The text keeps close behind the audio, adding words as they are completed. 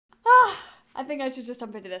I think I should just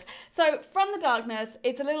jump into this. So, From the Darkness,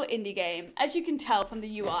 it's a little indie game. As you can tell from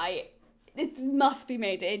the UI, it must be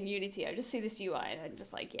made in Unity. I just see this UI and I'm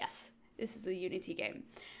just like, yes, this is a Unity game.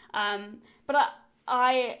 But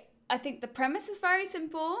I think the premise is very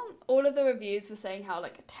simple. All of the reviews were saying how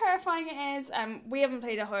like terrifying it is. We haven't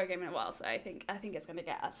played a horror game in a while, so I think it's gonna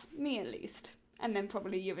get us, me at least, and then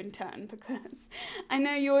probably you in turn, because I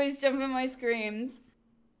know you always jump at my screams.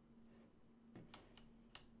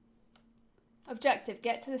 Objective: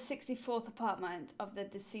 get to the 64th apartment of the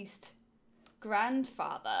deceased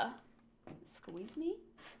grandfather. Squeeze me.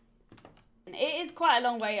 And it is quite a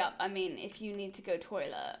long way up. I mean, if you need to go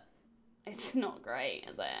toilet, it's not great,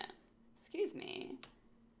 is it? Excuse me.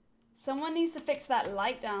 Someone needs to fix that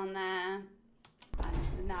light down there.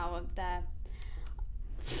 And now I'm there.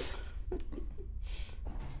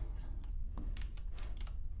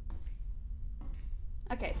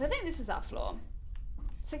 Okay, so I think this is our floor.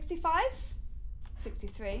 65?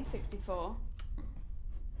 63, 64.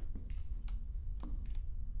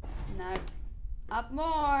 No. Up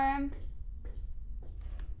more.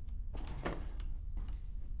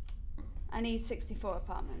 I need 64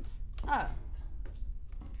 apartments. Oh.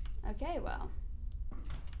 Okay, well.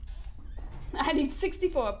 I need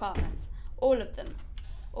 64 apartments. All of them.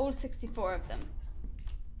 All 64 of them.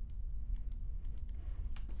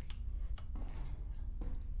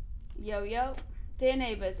 Yo, yo. Dear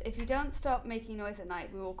neighbors, if you don't stop making noise at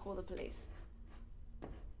night, we will call the police.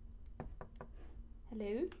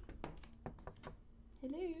 Hello?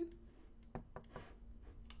 Hello?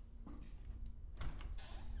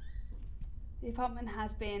 The apartment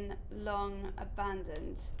has been long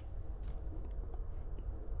abandoned.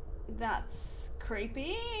 That's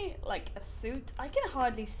creepy. Like a suit. I can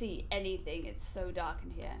hardly see anything. It's so dark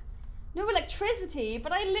in here. No electricity,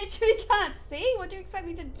 but I literally can't see. What do you expect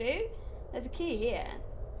me to do? There's a key here.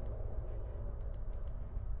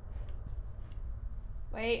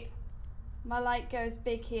 Wait. My light goes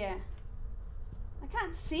big here. I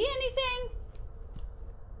can't see anything.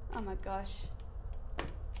 Oh my gosh.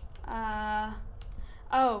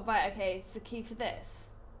 Oh, right, okay. It's the key for this.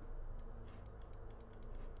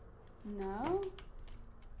 No?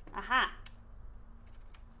 Aha.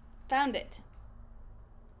 Found it.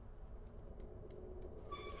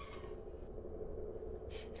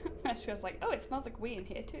 She was like, oh, it smells like wee in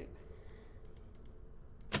here too.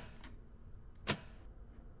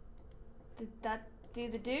 Did that do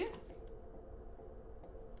the do?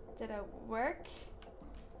 Did it work?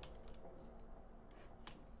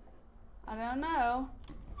 I don't know.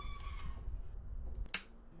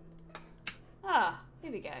 Ah,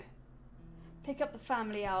 here we go. Pick up the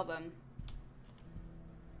family album.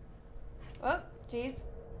 Oh, jeez.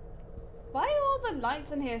 Why are all the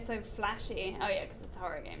lights in here so flashy? Oh yeah, because it's a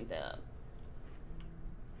horror game, duh.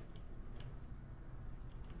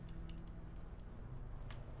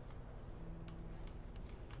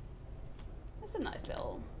 That's a nice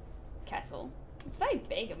little kettle. It's very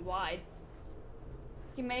big and wide.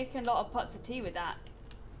 You can make a lot of pots of tea with that.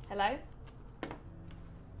 Hello?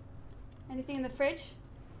 Anything in the fridge?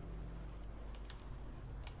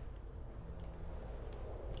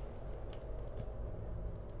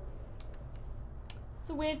 It's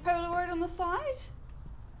a weird Polaroid on the side.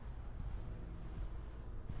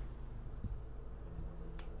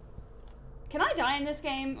 Can I die in this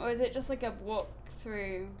game, or is it just like a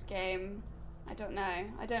walk-through game? I don't know.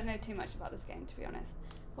 I don't know too much about this game, to be honest.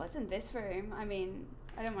 What's in this room? I mean,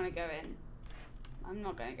 I don't want to go in. I'm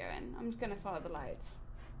not going to go in. I'm just going to follow the lights.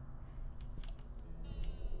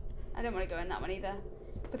 I don't want to go in that one either.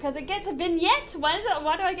 Because it gets a vignette! Why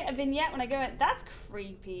do I get a vignette when I go in? That's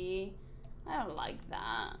creepy. I don't like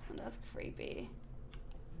that. That's creepy.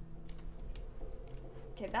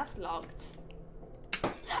 Okay, that's locked.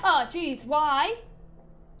 Oh, jeez, why?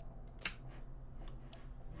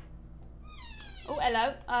 Oh,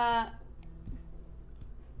 hello.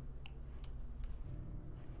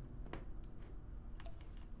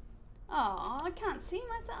 Oh, I can't see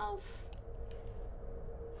myself.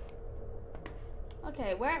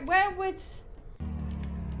 Okay, where would...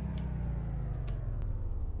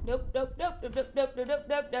 Nope, nope, nope, nope, nope, nope, nope, nope,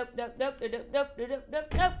 nope, nope, nope, nope, nope, nope,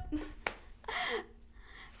 nope, nope.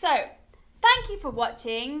 So, thank you for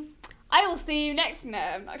watching. I will see you next... No,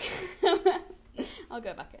 I'm not gonna... I'll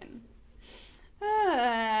go back in.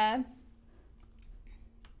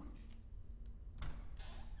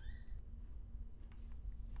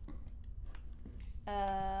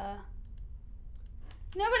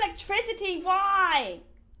 No electricity, why?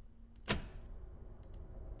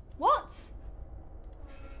 What?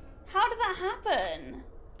 How did that happen?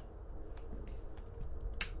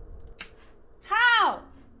 How?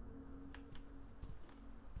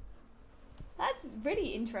 is really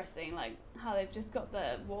interesting, like how they've just got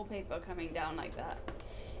the wallpaper coming down like that.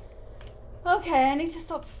 Okay, I need to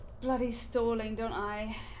stop bloody stalling, don't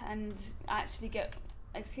I? And actually get...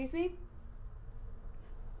 Excuse me?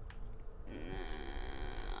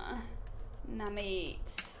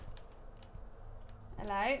 Namit.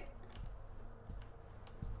 Hello?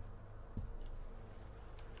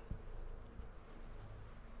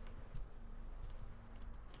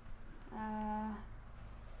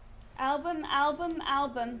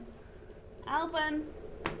 Album.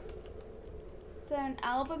 Is there an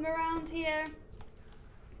album around here?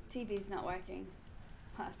 TV's not working.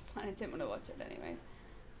 That's fine, I didn't want to watch it anyway.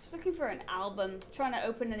 Just looking for an album. Trying to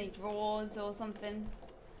open any drawers or something.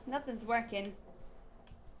 Nothing's working.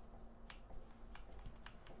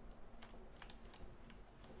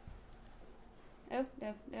 Oh,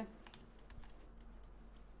 no.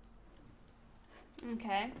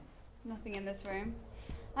 Okay. Nothing in this room.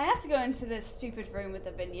 I have to go into this stupid room with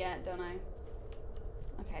the vignette, don't I?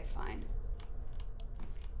 Okay, fine.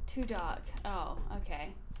 Too dark. Oh,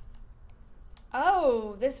 okay.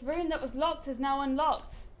 Oh, this room that was locked is now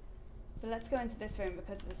unlocked. But let's go into this room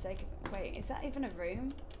because of the sake of it. Wait, is that even a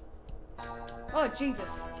room? Oh,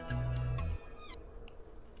 Jesus.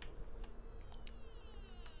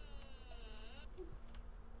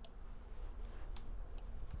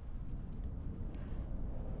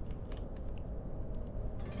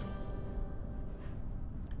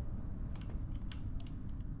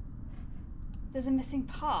 There's a missing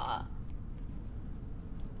part.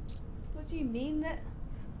 What do you mean that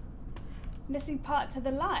missing part to the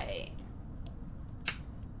light?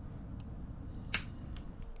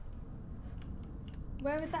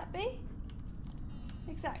 Where would that be?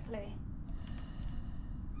 Exactly.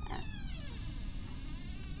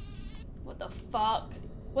 What the fuck?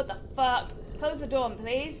 What the fuck? Close the door,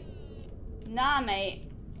 please. Nah, mate.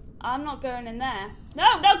 I'm not going in there.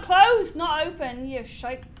 No, close! Not open, you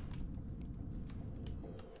shite.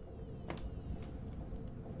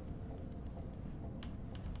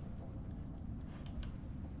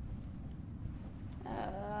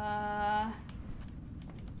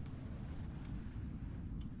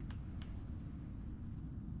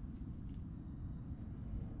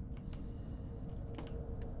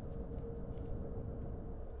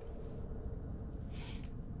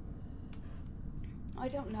 I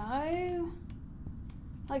don't know.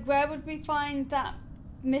 Like, where would we find that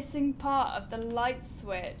missing part of the light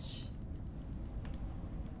switch?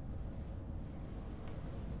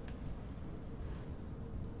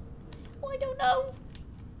 Oh, I don't know.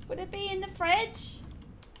 Would it be in the fridge?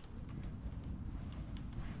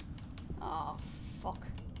 Oh, fuck.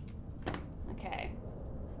 Okay.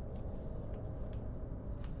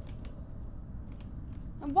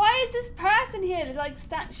 And why is this person here? It's like,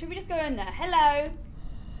 should we just go in there? Hello?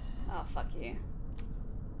 Oh, fuck you.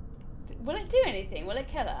 Will it do anything? Will it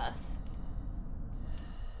kill us?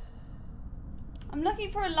 I'm looking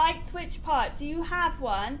for a light switch part. Do you have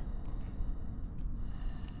one?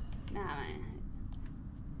 Nah, man.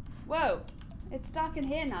 Whoa. It's dark in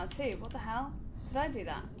here now, too. What the hell? Did I do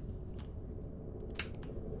that?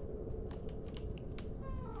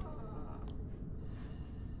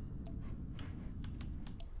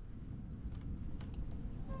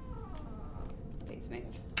 Please move.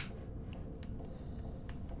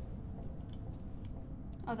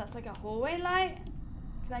 Oh, that's like a hallway light?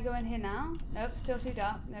 Can I go in here now? Nope, still too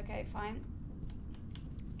dark. Okay, fine.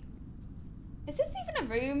 Is this even a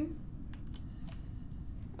room?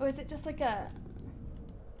 Or is it just like a...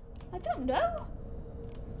 I don't know.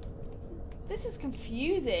 This is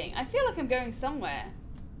confusing. I feel like I'm going somewhere.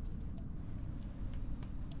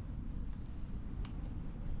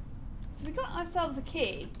 So we got ourselves a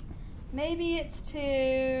key. Maybe it's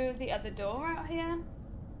to the other door out here?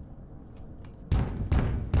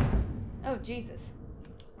 Oh, Jesus.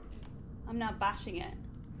 I'm now bashing it.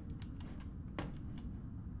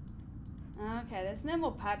 Okay, there's no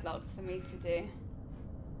more padlocks for me to do.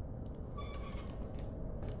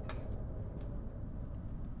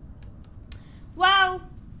 Well,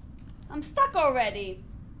 I'm stuck already.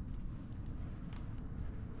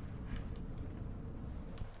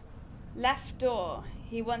 Left door.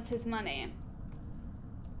 He wants his money.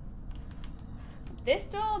 This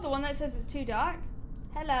door? The one that says it's too dark?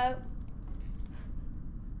 Hello.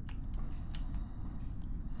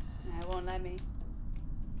 No, it won't let me.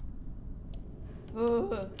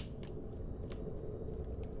 Ooh.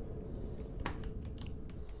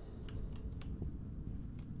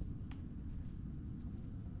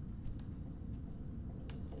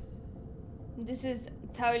 This is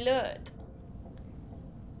toilet.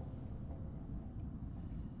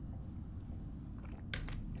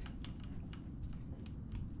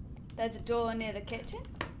 There's a door near the kitchen.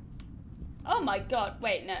 Oh my god,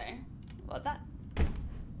 wait, no. What, that?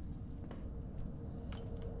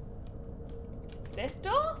 This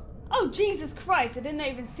door? Oh, Jesus Christ, I didn't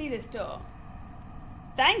even see this door.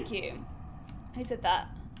 Thank you. Who said that?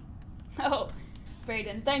 Oh,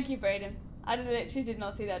 Brayden. Thank you, Brayden. I literally did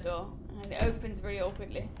not see that door. And it opens really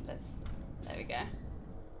awkwardly. There we go.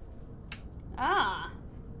 Ah.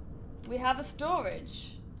 We have a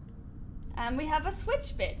storage. And we have a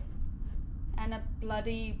switch bit. And a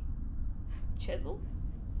bloody chisel?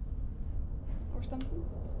 Or something.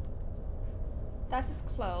 That is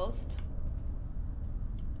closed.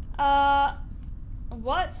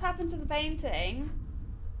 What's happened to the painting?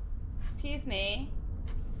 Excuse me.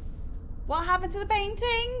 What happened to the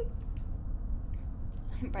painting?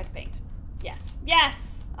 Red paint. Yes. Yes!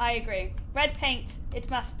 I agree. Red paint. It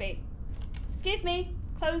must be. Excuse me.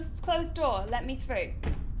 Closed door. Let me through.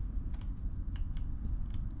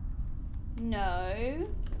 No.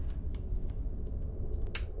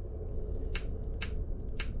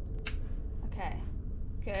 Okay.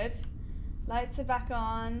 Good. Lights are back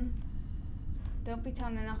on. Don't be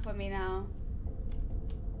turning off on me now.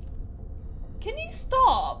 Can you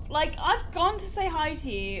stop? Like, I've gone to say hi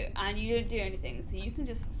to you and you didn't do anything, so you can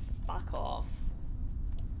just fuck off.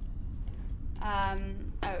 Oh,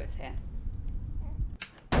 it's here.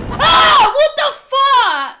 Ah! What the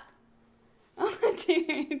fuck? Oh,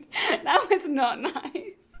 dude. That was not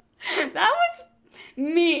nice. That was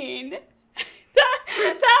mean.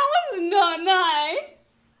 That was not nice.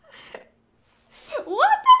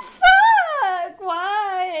 What the fuck?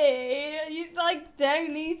 Why? You, like,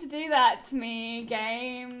 don't need to do that to me,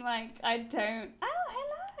 game. Like, I don't. Oh,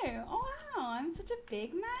 hello. Oh, wow. I'm such a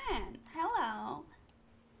big man. Hello.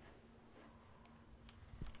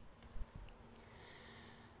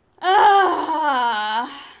 Ah.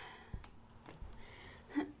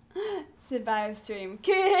 Survive stream.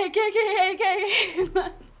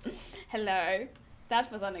 Hello.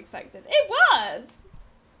 That was unexpected. It was.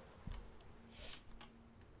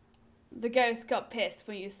 The ghost got pissed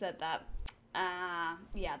when you said that.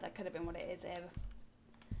 Yeah, that could have been what it is, Eve.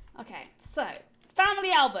 Okay, so,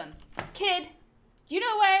 family album. Kid, you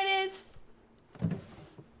know where it is?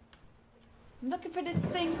 I'm looking for this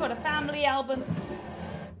thing called a family album.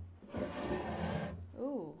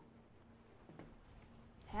 Ooh.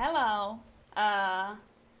 Hello.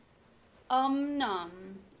 Nom.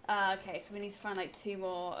 Okay, so we need to find like 2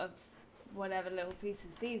 more of whatever little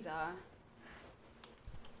pieces these are.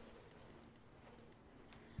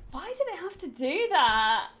 Why did it have to do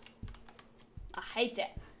that? I hate it.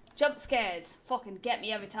 Jump scares. Fucking get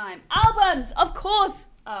me every time. Albums! Of course!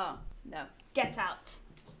 Oh, no. Get out.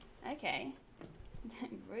 Okay.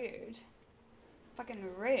 Rude. Fucking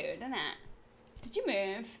rude, isn't it? Did you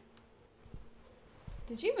move?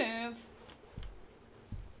 Did you move?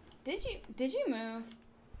 Did you move?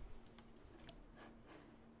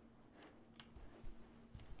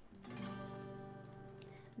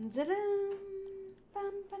 Da-dum.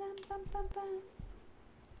 Bum, ba-dum, bum, bum, bum.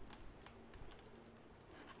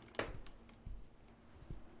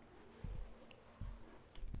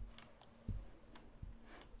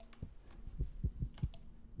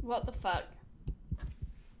 What the fuck?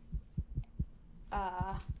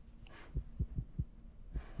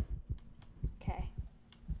 Okay.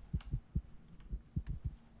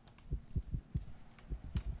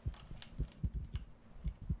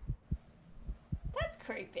 That's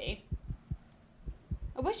creepy.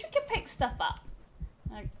 I wish we could pick stuff up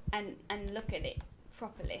and look at it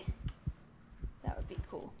properly. That would be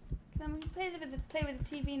cool. Can I play with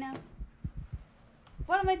the TV now?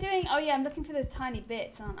 What am I doing? Oh yeah, I'm looking for those tiny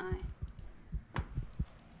bits, aren't I?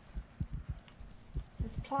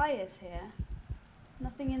 There's pliers here.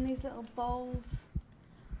 Nothing in these little bowls.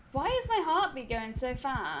 Why is my heartbeat going so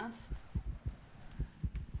fast?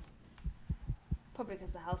 Probably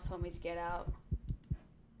because the house told me to get out.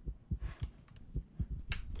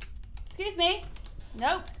 Excuse me.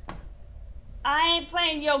 Nope. I ain't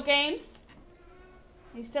playing your games.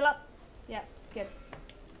 Are you still up? Yeah, good.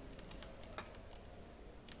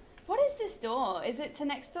 What is this door? Is it to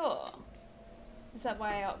next door? Is that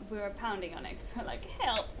why we were pounding on it? Because we're like,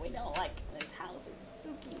 help, we don't like this house, it's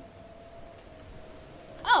spooky.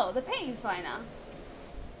 Oh, the painting's fine now.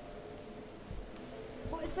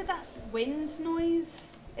 What is with that wind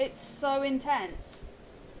noise? It's so intense.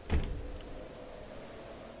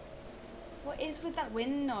 What is with that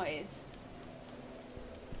wind noise?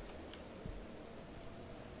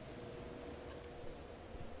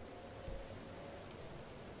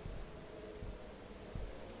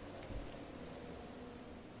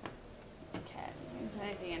 Okay, is there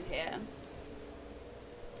anything in here?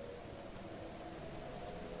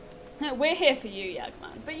 We're here for you,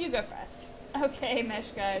 Yagman, but you go first. Okay, mesh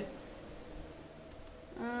guys.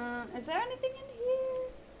 Is there anything in here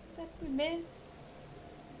that we missed?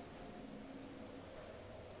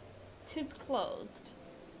 Tis closed.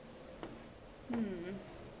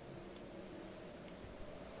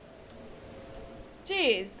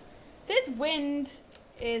 Jeez, this wind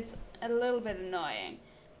is a little bit annoying.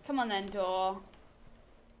 Come on then, door.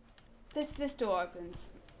 This door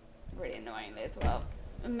opens really annoyingly as well.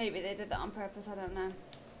 Maybe they did that on purpose, I don't know.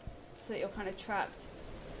 So that you're kind of trapped.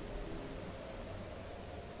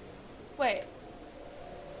 Wait.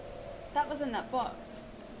 That was in that box.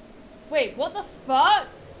 Wait, what the fuck?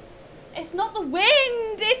 It's not the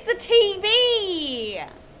wind, it's the TV!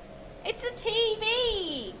 It's the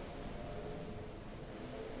TV!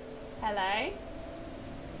 Hello?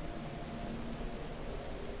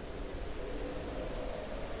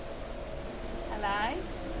 Hello?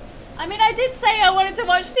 I mean, I did say I wanted to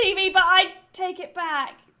watch TV, but I take it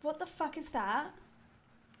back. What the fuck is that?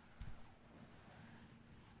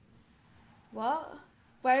 What?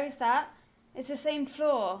 Where is that? It's the same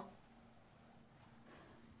floor.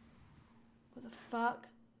 What the fuck?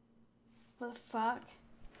 What the fuck?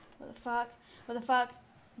 What the fuck? What the fuck?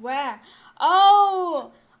 Where?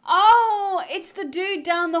 Oh! Oh! It's the dude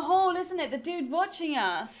down the hall, isn't it? The dude watching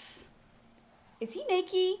us. Is he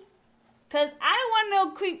naked? Because I don't want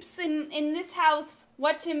no creeps in this house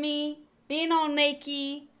watching me, being all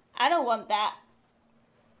naked. I don't want that.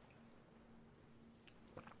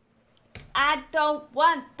 I don't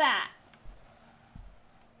want that.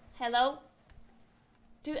 Hello?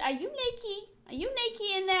 Dude, are you naked? Are you naked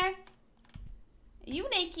in there? Are you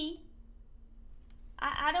naked?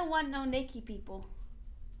 I don't want no naked people.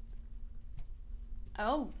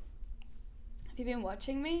 Oh. Have you been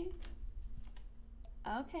watching me?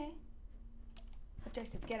 Okay.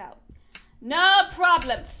 Objective, get out. No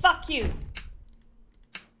problem. Fuck you.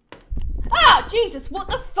 Ah, Jesus, what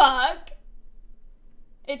the fuck?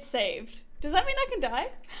 It's saved. Does that mean I can die?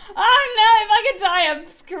 Oh no, if I can die, I'm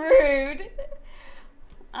screwed.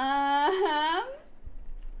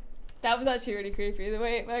 That was actually really creepy, the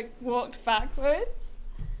way it like walked backwards.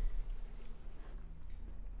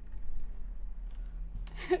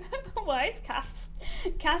 Why is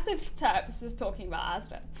Cassif Terps just talking about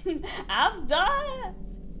Asda? Asda!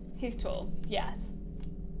 He's tall, yes.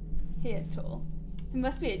 He is tall. He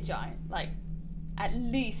must be a giant, like at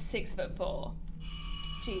least 6'4".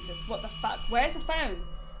 Jesus, what the fuck? Where's the phone?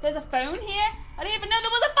 There's a phone here? I didn't even know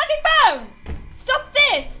there was a fucking phone! Stop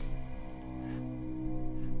this!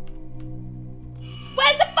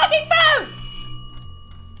 Where's the fucking phone?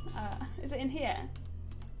 Is it in here?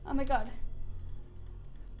 Oh my god.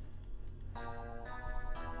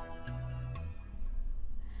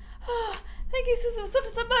 Thank you so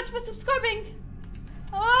much for subscribing.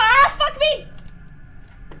 Ah, fuck me!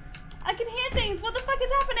 I can hear things. What the fuck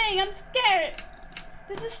is happening? I'm scared.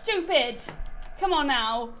 This is stupid. Come on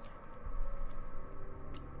now.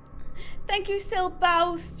 Thank you,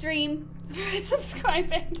 Silbow Stream, for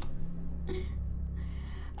subscribing.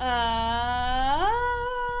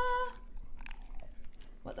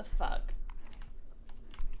 What the fuck?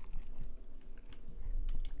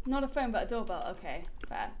 Not a phone, but a doorbell. Okay,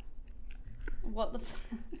 fair. What the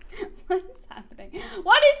what is happening?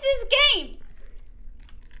 What is this game?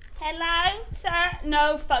 Hello, sir?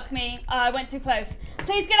 No, fuck me. I went too close.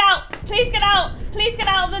 Please get out. Please get out. Please get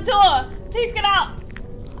out of the door. Please get out.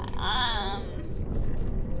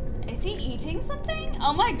 Is he eating something?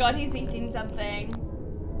 Oh my god, he's eating something.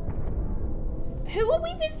 Who are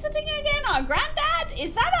we visiting again? Our granddad?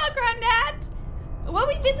 Is that our granddad? Were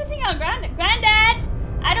we visiting our granddad? Granddad!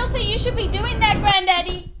 I don't think you should be doing that,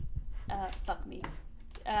 granddaddy. Fuck me.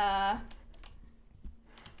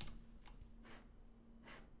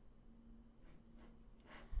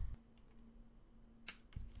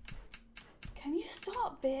 Can you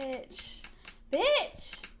stop, bitch?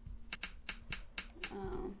 Bitch!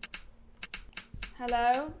 Oh.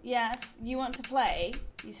 Hello? Yes, you want to play?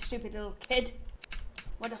 You stupid little kid.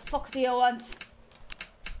 What the fuck do you want?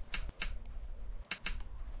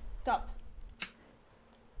 Stop.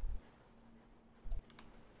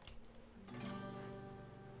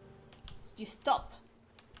 You stop.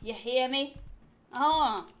 You hear me?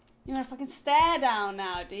 Oh, you wanna fucking stare down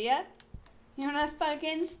now, do you? You wanna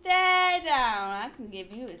fucking stare down? I can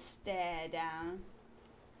give you a stare down.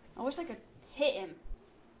 I wish I could hit him.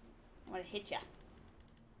 I wanna hit ya.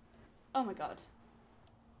 Oh my god.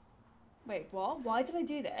 Wait, what? Why did I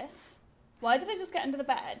do this? Why did I just get under the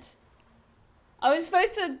bed? I was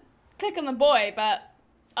supposed to click on the boy, but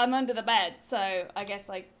I'm under the bed, so I guess,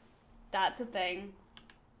 like, that's a thing.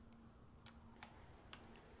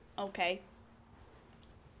 Okay.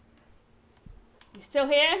 You still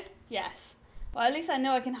here? Yes. Well, at least I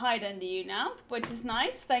know I can hide under you now, which is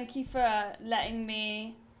nice. Thank you for letting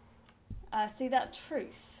me see that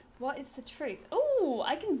truth. What is the truth? Oh,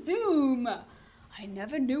 I can zoom. I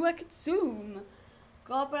never knew I could zoom.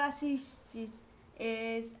 Gorbachev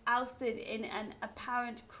is ousted in an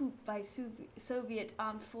apparent coup by Soviet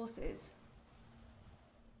armed forces.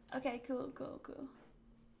 Okay, cool.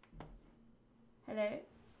 Hello?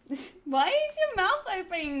 Why is your mouth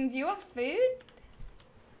open? Do you want food?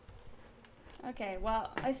 Okay,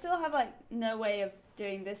 well, I still have, like, no way of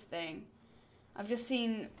doing this thing. I've just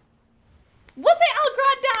seen... Was it Al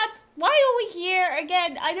Granddad? Why are we here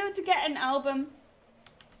again? I know to get an album.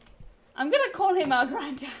 I'm gonna call him Al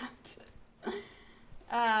Granddad.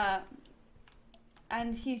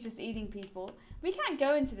 And he's just eating people. We can't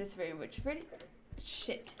go into this room, which really...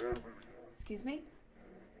 Shit. Excuse me?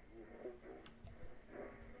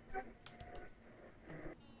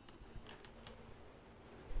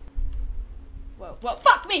 Whoa, whoa,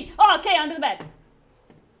 fuck me! Oh, okay, under the bed.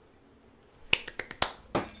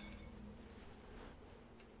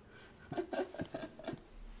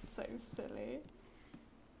 So silly.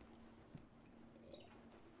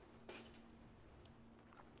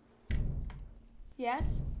 Yes?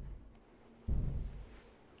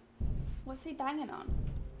 What's he banging on?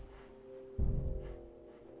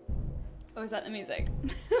 Oh, is that the music?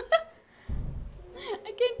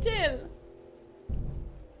 I can't tell.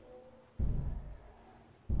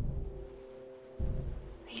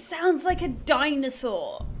 He sounds like a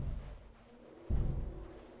dinosaur.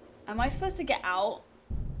 Am I supposed to get out?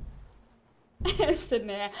 Sitting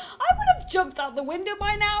there. I would have jumped out the window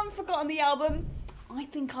by now and forgotten the album. I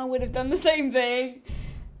think I would have done the same thing.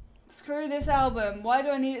 Screw this album. Why do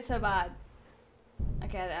I need it so bad?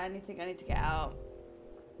 Okay, I think I need to get out.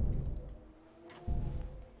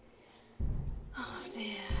 Oh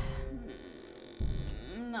dear.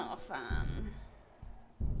 Not a fan.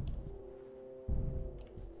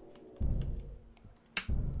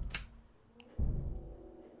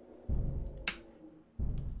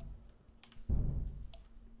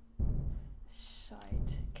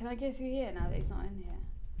 Shite. Can I go through here now that he's not in here?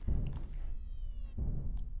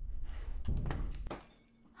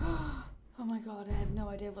 Oh my god, I have no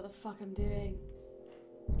idea what the fuck I'm doing.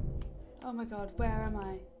 Oh my god, where am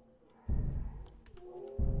I?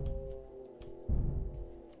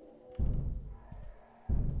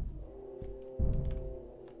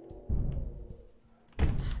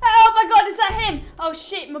 Oh my god, is that him? Oh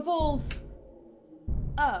shit, my balls.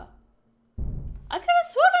 Oh. I could have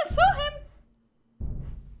sworn I saw him.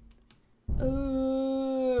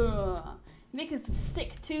 Ooh. Making some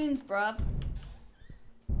sick tunes, bruv.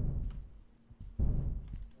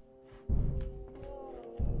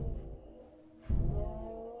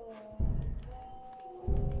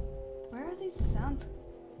 Where are these sounds?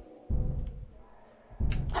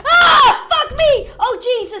 Ah! Fuck me! Oh,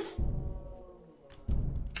 Jesus!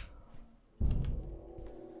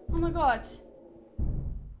 Oh my god.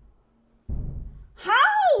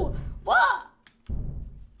 How? What?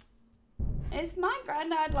 Is my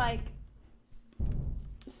granddad like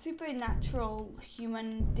supernatural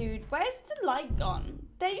human dude? Where's the light gone?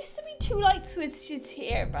 There used to be 2 light switches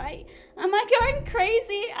here, right? Am I going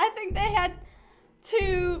crazy? I think they had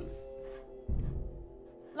 2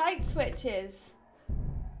 light switches.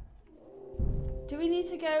 Do we need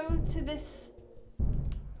to go to this?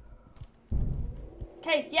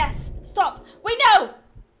 Okay, yes, stop. Wait, no!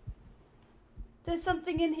 There's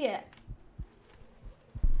something in here.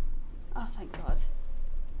 Oh, thank God.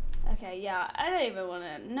 Okay, yeah, I don't even want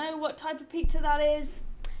to know what type of pizza that is.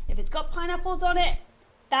 If it's got pineapples on it,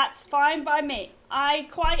 that's fine by me. I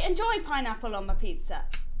quite enjoy pineapple on my pizza.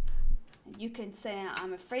 You can say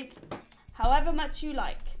I'm a freak however much you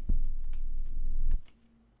like.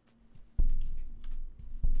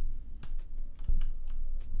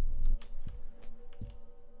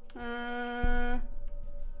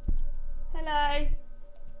 Hello.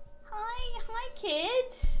 Hi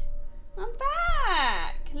kids. I'm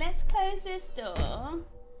back. Let's close this door.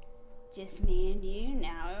 Just me and you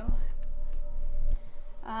now.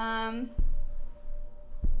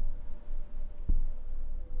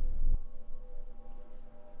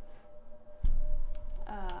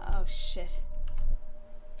 Oh shit.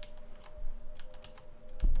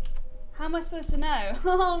 How am I supposed to know?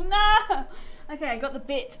 Oh no! Okay, I got the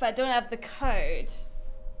bits, but I don't have the code.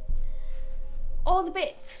 All the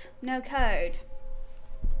bits, no code.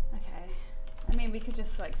 Okay. I mean, we could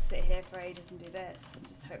just like sit here for ages and do this and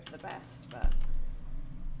just hope for the best, but...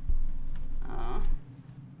 Oh.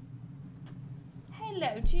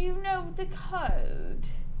 Hello, do you know the code?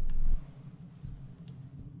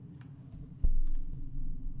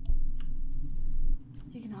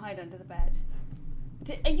 hide under the bed.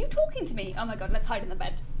 Are you talking to me? Oh my god, let's hide in the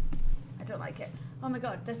bed. I don't like it. Oh my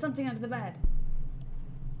god, there's something under the bed.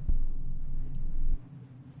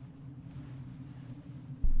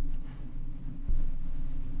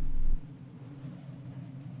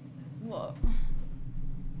 What?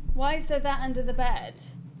 Why is there that under the bed?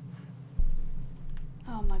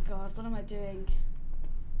 Oh my god, what am I doing?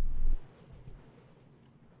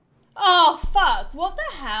 Oh fuck, what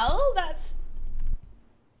the hell? That's...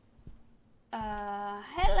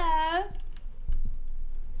 hello?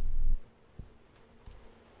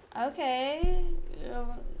 Okay.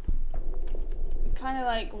 Kind of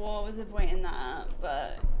like, what was the point in that?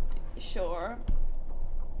 But sure.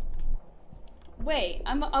 Wait,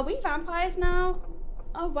 are we vampires now?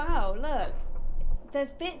 Oh wow, look.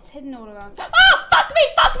 There's bits hidden all around. Oh, fuck me,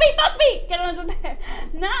 fuck me, fuck me! Get under there.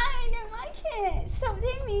 No, I don't like it. Stop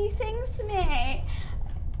doing these things to me.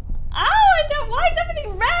 Oh, why is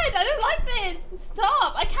everything red? I don't like this.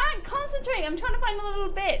 Stop, I can't concentrate. I'm trying to find all the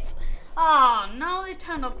little bits. Oh, now they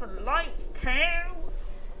turned off the lights too.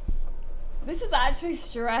 This is actually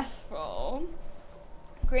stressful.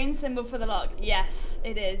 Green symbol for the lock. Yes,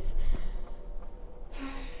 it is.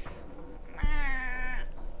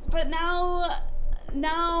 But now,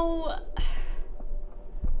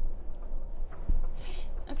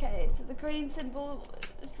 okay, so the green symbol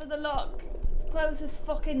is for the lock. Close this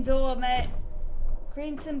fucking door, mate.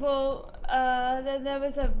 Green symbol, there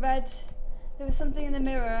was a red, there was something in the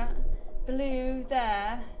mirror. Blue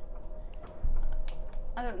there.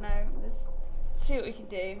 I don't know, let's see what we can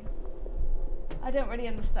do. I don't really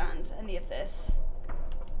understand any of this.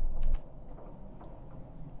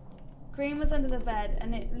 Green was under the bed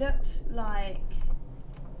and it looked like...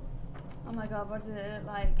 Oh my god, what did it look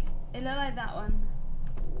like? It looked like that one.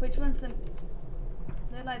 Which one's the... It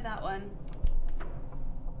looked like that one.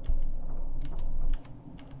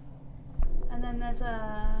 And then there's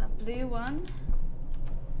a blue one.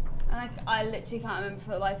 And I literally can't remember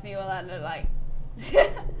for the life of me what that looked like.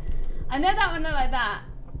 I know that one looked like that.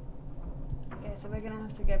 Okay, so we're gonna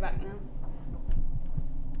have to go back now.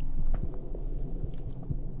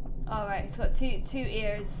 Alright, it's got two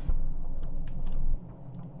ears.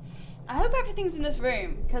 I hope everything's in this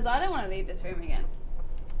room, because I don't want to leave this room again.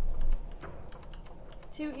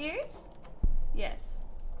 2 ears? Yes.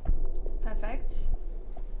 Perfect.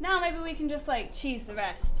 Now maybe we can just like cheese the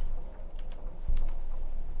rest.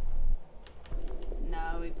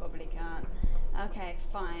 No, we probably can't. Okay,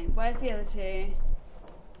 fine. Where's the other 2?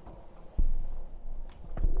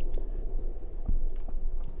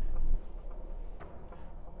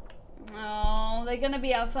 Oh, they're gonna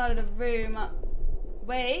be outside of the room.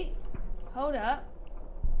 Wait, hold up.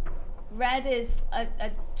 Red is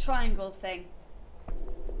a triangle thing.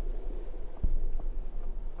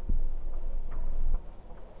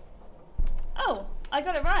 Oh, I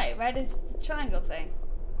got it right. Red is the triangle thing.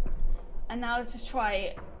 And now let's just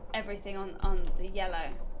try everything on the yellow.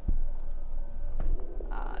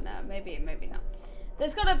 Ah, no, maybe not.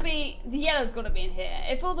 There's gotta be, the yellow's gotta be in here.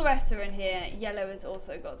 If all the rest are in here, yellow has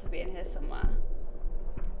also got to be in here somewhere.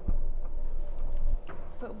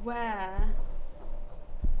 But where?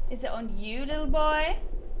 Is it on you, little boy?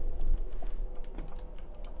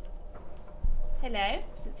 Hello,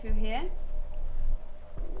 is it through here?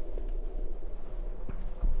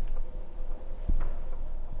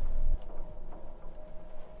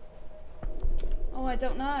 Oh, I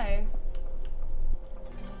don't know.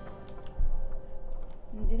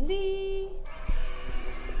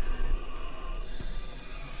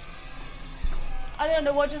 I don't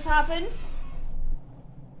know what just happened.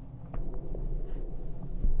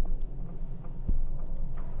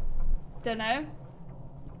 Don't know.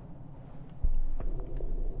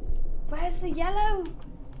 Where's the yellow?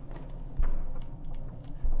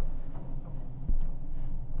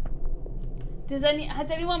 Has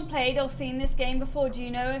anyone played or seen this game before? Do you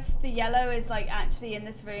know if the yellow is like actually in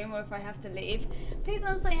this room or if I have to leave? Please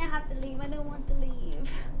don't say I have to leave. I don't want to leave.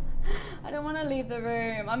 I don't want to leave the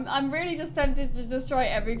room. I'm really just tempted to just try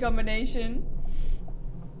every combination.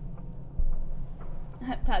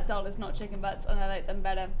 That doll is not chicken butts and I like them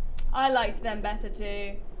better. I liked them better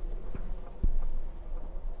too.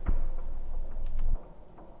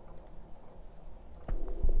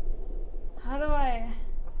 How do I...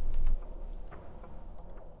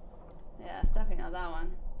 Yeah, it's definitely not that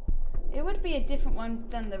one. It would be a different one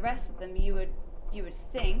than the rest of them, you would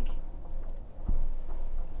think.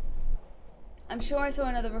 I'm sure I saw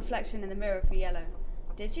another reflection in the mirror for yellow.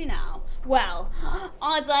 Did you now? Well,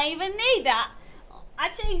 I don't even need that. I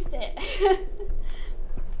changed it.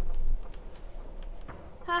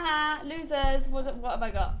 Haha, losers. What have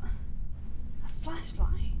I got? A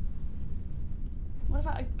flashlight. What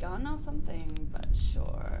about a gun or something? But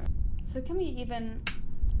sure. So can we even...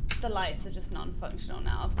 The lights are just non-functional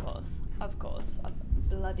now, of course. Of course. Of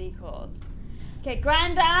bloody course. Okay,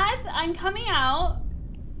 Granddad, I'm coming out.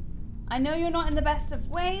 I know you're not in the best of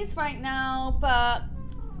ways right now, but...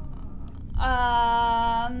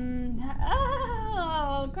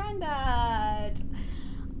 Oh, Granddad.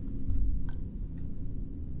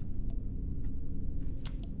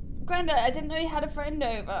 Granddad, I didn't know you had a friend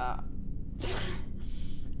over.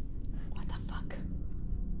 What the fuck?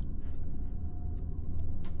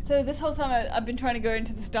 So this whole time I've been trying to go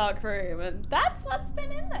into this dark room, and that's what's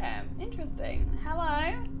been in there. Interesting.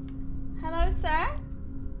 Hello? Hello, sir?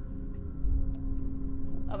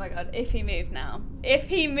 Oh my god, if he moved now. If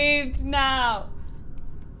he moved now!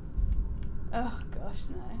 Oh gosh,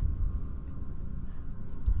 no.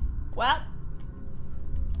 Well,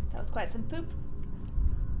 that was quite some poop.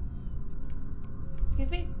 Excuse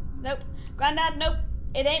me? Nope. Granddad, nope.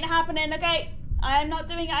 It ain't happening, okay? I am not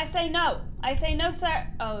doing it. I say no. I say no, sir.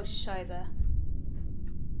 Oh, shiza.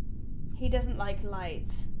 He doesn't like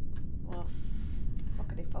lights. Well,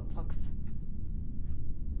 fuckity fuck fucks.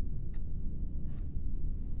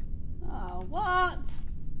 Oh, what?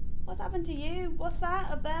 What's happened to you? What's that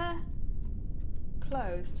up there?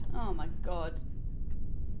 Closed. Oh my god.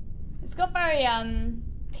 It's got very,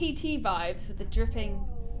 PT vibes with the dripping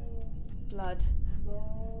blood.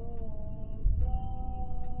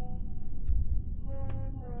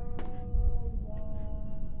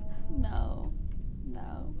 No.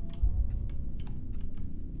 No.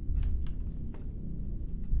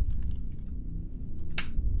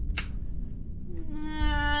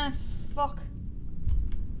 Fuck.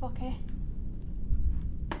 Fuck it.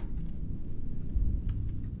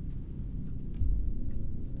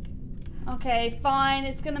 Okay, fine.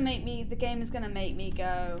 It's gonna make me, the game is gonna make me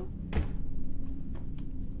go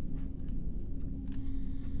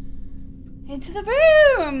into the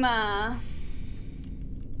room.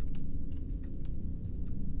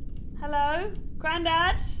 Hello?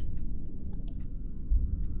 Granddad?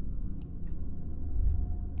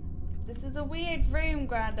 This is a weird room,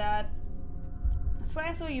 Granddad. I swear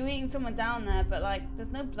I saw you eating someone down there, but like,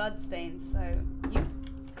 there's no blood stains, so you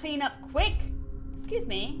clean up quick. Excuse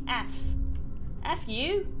me, F. F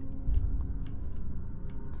you.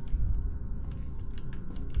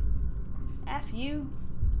 F you.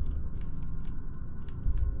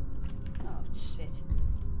 Oh, shit.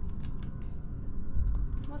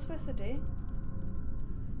 What am I supposed to do?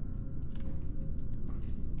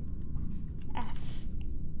 F.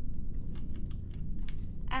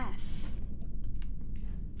 F.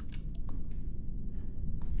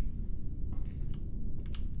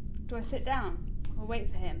 Do I sit down or wait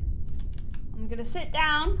for him? I'm gonna sit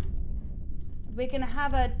down. We're gonna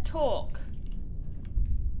have a talk.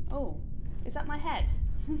 Oh, is that my head?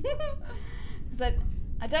 Because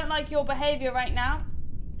I don't like your behavior right now.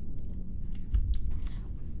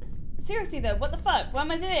 Seriously though, what the fuck? What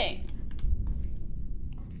am I doing?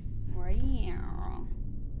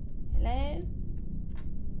 Hello?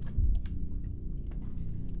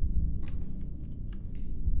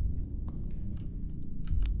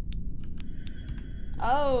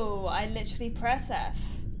 Oh, I literally press F.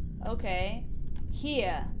 Okay.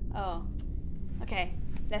 Here. Oh. Okay,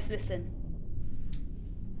 let's listen.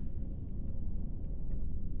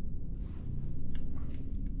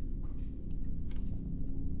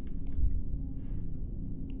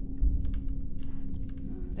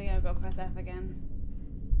 I think I've got to press F again.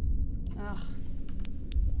 Ugh.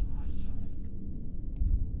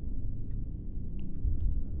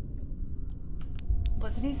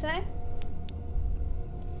 What did he say?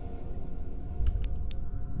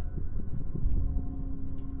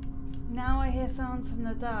 Now I hear sounds from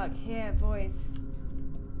the dark, hear voice.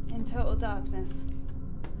 In total darkness.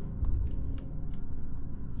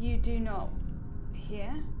 You do not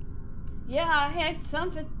hear? Yeah, I heard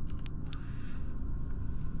something.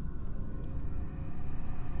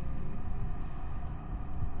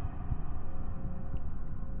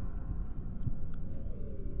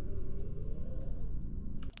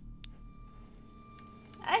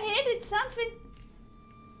 I heard something.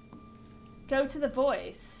 Go to the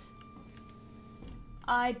voice.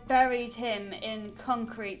 I buried him in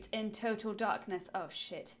concrete in total darkness. Oh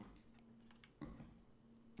shit.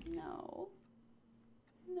 No.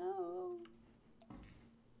 No.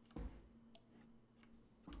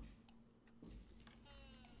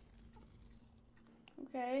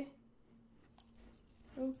 Okay.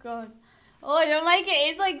 Oh god. Oh, I don't like it.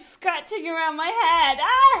 It's like scratching around my head.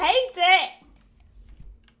 Ah, I hate it.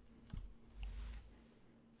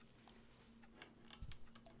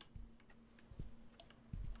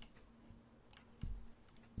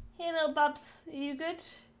 Hey, little bubs. Are you good?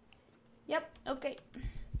 Yep, okay.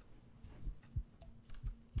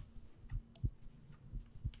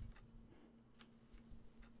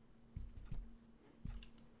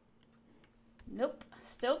 Nope,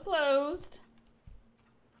 still closed.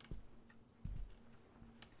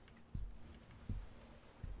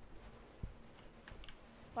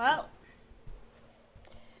 Well,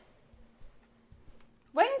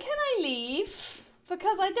 when can I leave?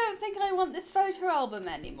 Because I don't think I want this photo album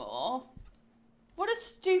anymore. What a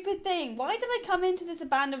stupid thing. Why did I come into this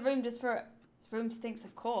abandoned room just for... This room stinks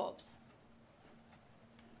of corpse.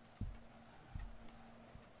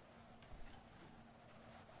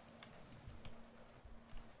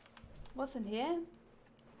 What's in here?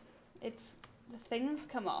 It's... the things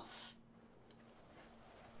come off.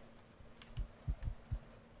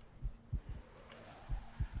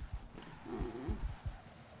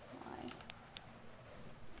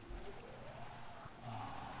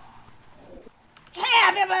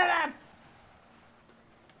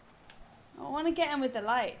 I want to get in with the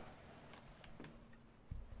light.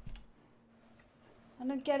 I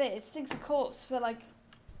don't get it. It stinks of corpse, but like,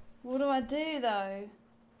 what do I do though?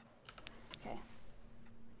 Okay.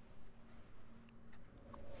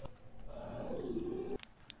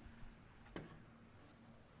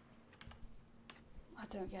 I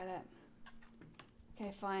don't get it.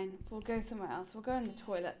 Okay, fine. We'll go somewhere else. We'll go in the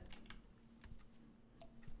toilet.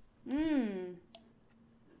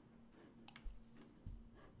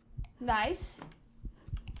 Nice.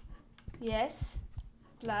 Yes.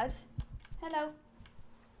 Blood. Hello.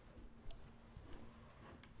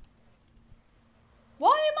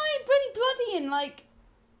 Why am I pretty bloody and like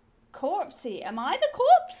corpsey? Am I the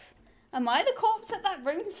corpse? Am I the corpse that that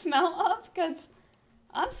room smelled of? Because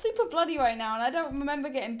I'm super bloody right now and I don't remember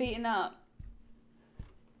getting beaten up.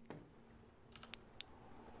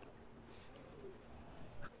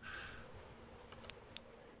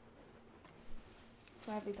 Do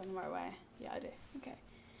I have these on the right way? Yeah, I do. Okay.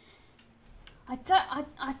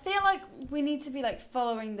 I feel like we need to be like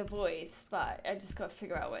following the voice, but I just got to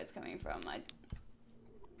figure out where it's coming from.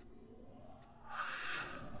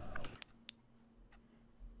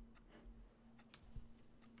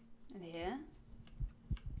 In here.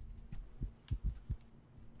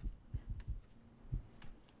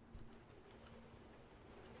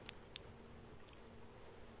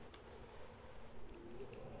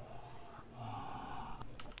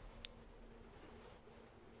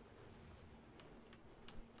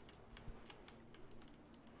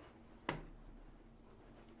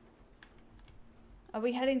 Are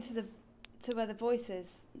we heading to where the voice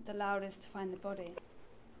is the loudest to find the body?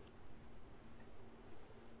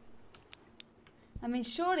 I mean,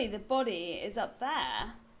 surely the body is up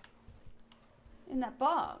there in that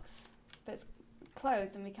box, but it's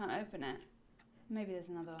closed and we can't open it. Maybe there's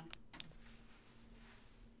another one.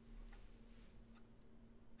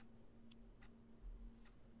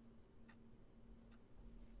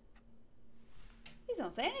 He's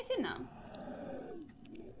not saying anything now.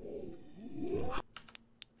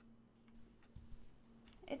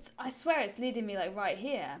 I swear it's leading me like right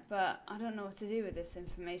here, but I don't know what to do with this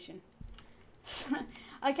information.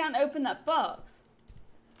 I can't open that box.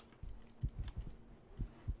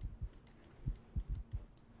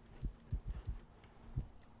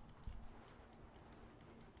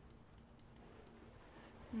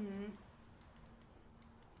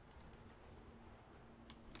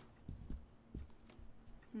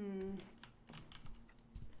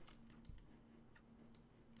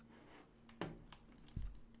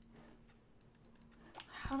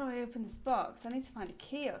 How do I open this box? I need to find a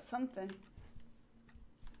key or something.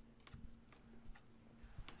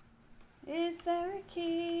 Is there a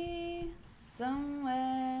key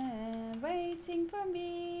somewhere waiting for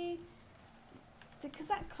me? Because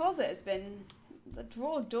that closet has been, the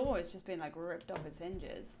drawer door has just been like ripped off its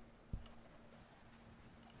hinges.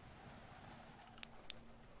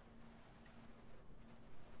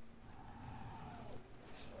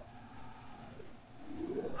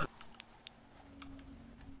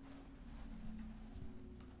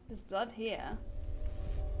 There's blood here.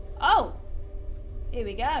 Oh! Here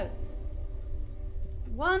we go.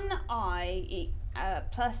 1 eye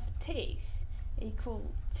plus teeth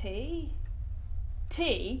equal T?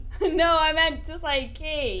 T? No, I meant to say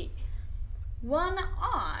key. 1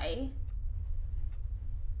 eye.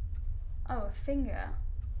 Oh, a finger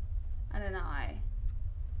and an eye.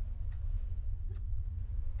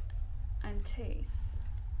 And teeth.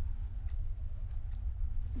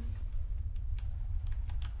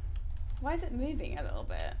 Why is it moving a little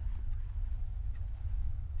bit?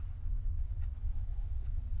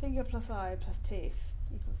 Finger plus eye plus teeth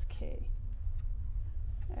equals key.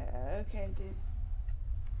 Okay, dude.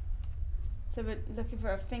 So we're looking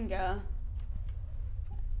for a finger.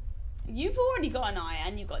 You've already got an eye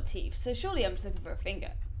and you've got teeth, so surely I'm just looking for a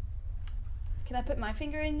finger. Can I put my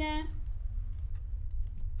finger in there?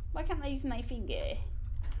 Why can't I use my finger?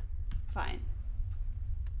 Fine.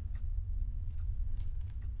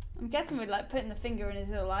 I'm guessing we're like putting the finger in his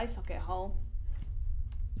little eye socket hole.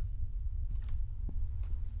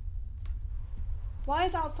 Why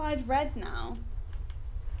is outside red now?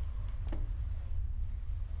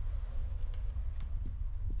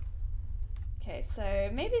 Okay, so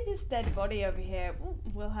maybe this dead body over here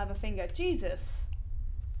will have a finger. Jesus.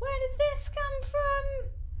 Where did this come from?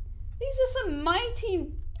 These are some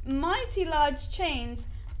mighty large chains.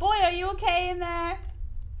 Boy, are you okay in there?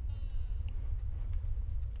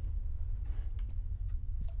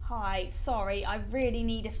 Hi, sorry, I really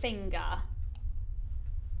need a finger.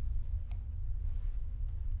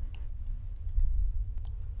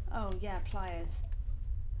 Oh yeah, pliers.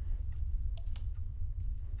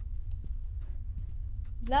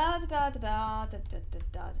 La da da da da da da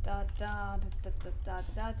da da da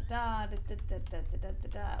da da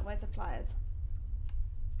da. Where's the pliers?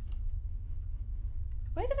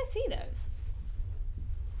 Where did I see those?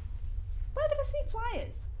 Where did I see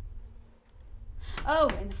pliers? Oh,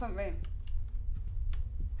 in the front room.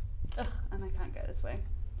 Ugh, and I can't go this way.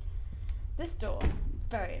 This door is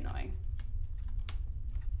very annoying.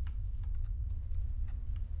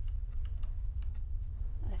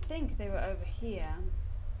 I think they were over here.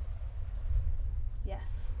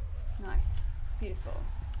 Yes. Nice. Beautiful.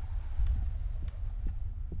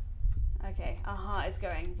 Okay, our heart is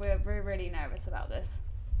going. We're really nervous about this.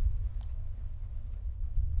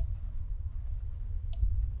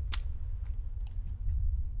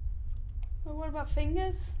 Well, what about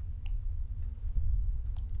fingers?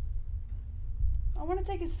 I want to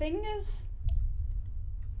take his fingers.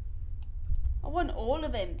 I want all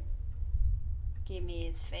of him. Give me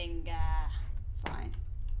his finger. Fine.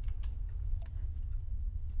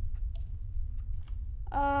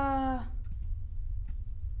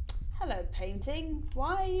 Hello, painting.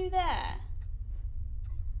 Why are you there?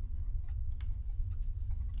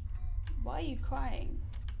 Why are you crying?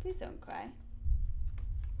 Please don't cry.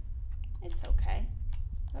 It's okay.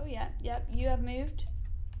 Oh yeah, yep, you have moved.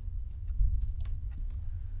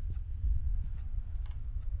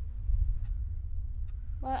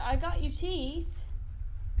 Well, I got your teeth.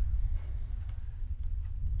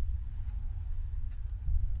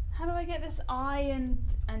 How do I get this eye and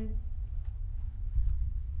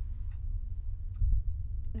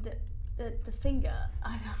the finger?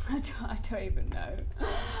 I don't even know.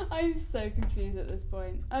 I'm so confused at this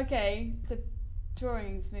point. Okay, the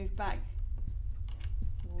drawings move back.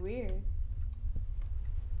 Weird.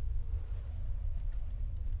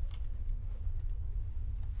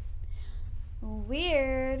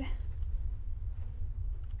 Weird.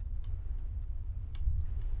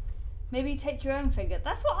 Maybe take your own finger.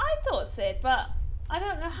 That's what I thought, Sid, but I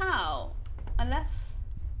don't know how. Unless,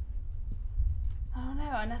 I don't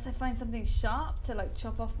know, unless I find something sharp to like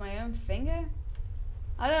chop off my own finger.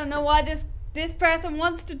 I don't know why this person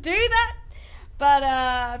wants to do that, but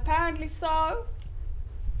apparently so.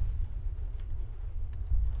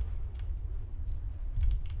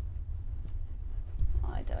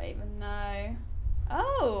 I don't even know.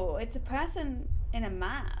 Oh, it's a person in a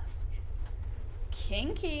mask.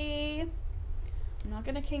 Kinky. I'm not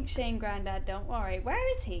gonna kink shame Grandad, don't worry. Where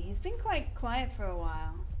is he? He's been quite quiet for a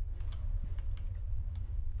while.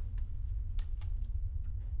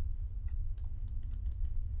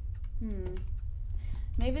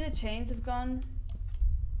 Maybe the chains have gone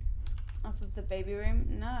off of the baby room?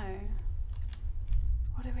 No.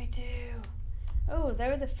 What do we do? Oh,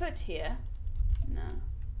 there is a foot here. No.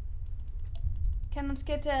 Can I just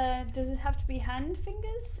get does it have to be hand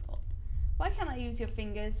fingers? Why can't I use your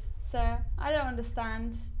fingers, sir? I don't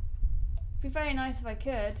understand. It'd be very nice if I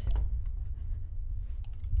could.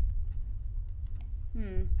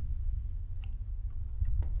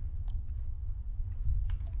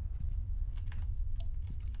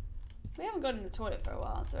 We haven't gone in the toilet for a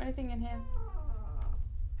while. Is there anything in here?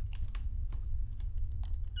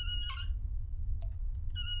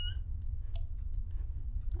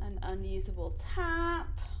 An unusable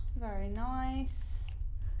tap. Very nice.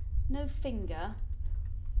 No finger.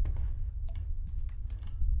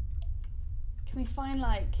 Can we find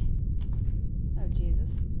like... Oh,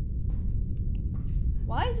 Jesus.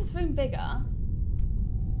 Why is this room bigger?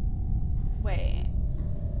 Wait.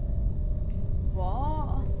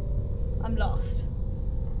 What? I'm lost.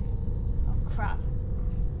 Oh, crap.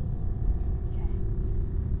 Okay.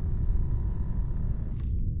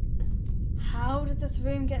 How did the this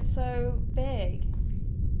room get so big?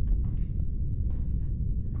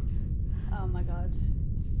 Oh my god.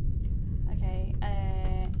 Okay,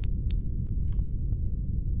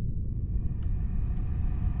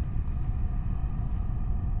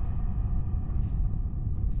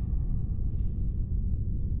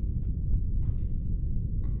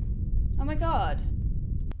 oh my god.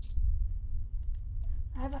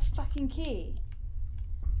 I have a fucking key.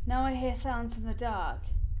 Now I hear sounds from the dark.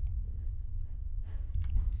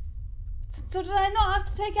 So did I not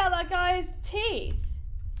have to take out that guy's teeth?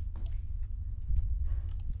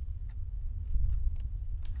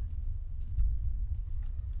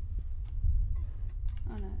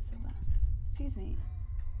 Oh no, it's not that. Excuse me.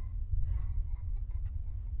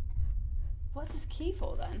 What's this key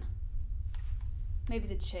for then? Maybe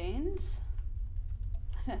the chains?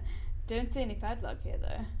 Don't see any padlock here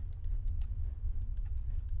though.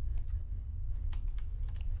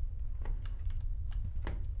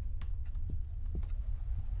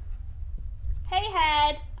 Hey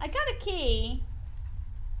head, I got a key.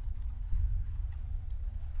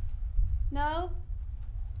 No?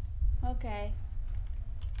 Okay.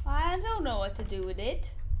 I don't know what to do with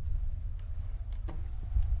it.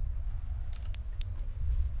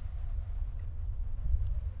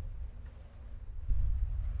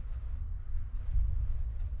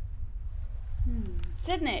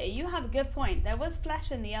 Sydney, you have a good point. There was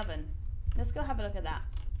flesh in the oven. Let's go have a look at that.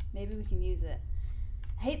 Maybe we can use it.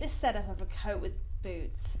 I hate this setup of a coat with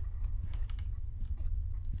boots.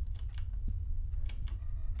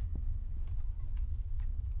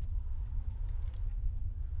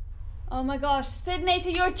 Oh my gosh, Sydney,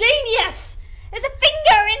 you're a genius! There's a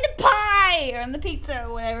finger in the pie! Or in the pizza,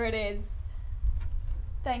 or whatever it is.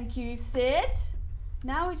 Thank you, Sid.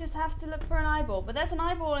 Now we just have to look for an eyeball. But there's an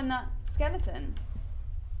eyeball in that skeleton.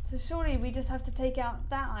 So surely we just have to take out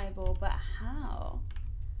that eyeball. But how?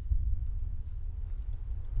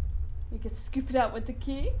 We could scoop it out with the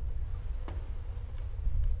key.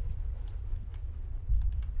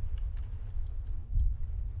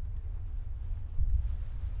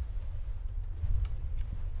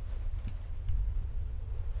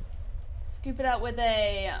 Scoop it out with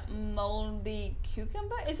a moldy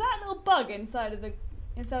cucumber. Is that a little bug inside of a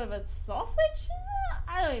sausage? Is that?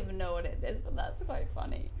 I don't even know what it is, but that's quite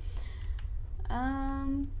funny.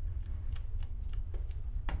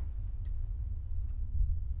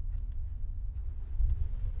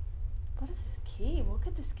 What is this key? What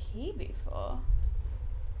could this key be for?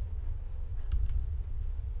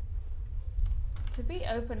 Did we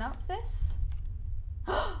open up this?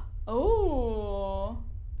 Oh.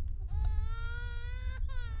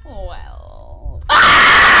 Well.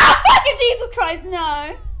 Ah! Fucking Jesus Christ,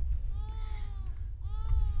 no!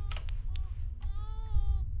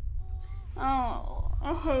 Oh,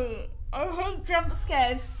 I hate jump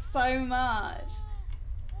scares so much.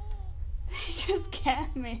 They just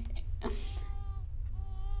get me.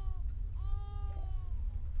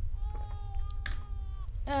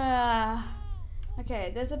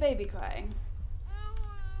 Okay, there's a baby crying.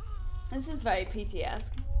 This is very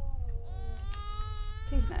PT-esque.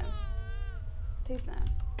 Please no. Please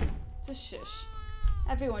no. Just shush.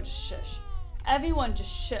 Everyone just shush. Everyone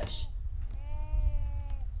just shush.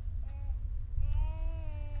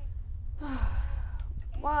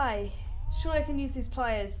 Why? Sure, I can use these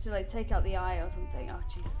pliers to like take out the eye or something. Oh,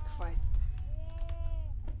 Jesus Christ.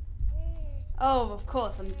 Oh, of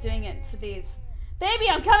course, I'm doing it for these. Baby,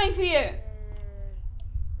 I'm coming for you!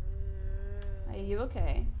 Are you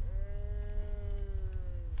okay?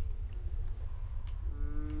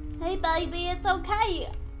 Hey baby, it's okay.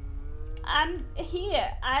 I'm here.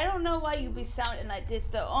 I don't know why you'd be sounding like this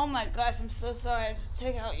though. Oh my gosh, I'm so sorry. I just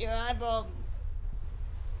took out your eyeball.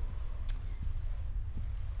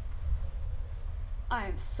 I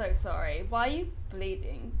am so sorry. Why are you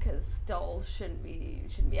bleeding? Because dolls shouldn't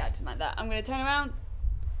be acting like that. I'm gonna turn around.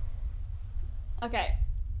 Okay,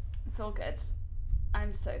 it's all good.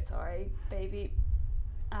 I'm so sorry, baby.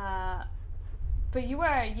 But you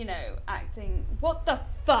were, you know, acting. What the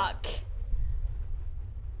fuck?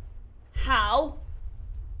 How?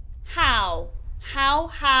 How?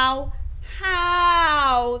 How?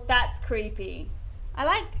 That's creepy. I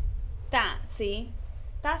like that, see?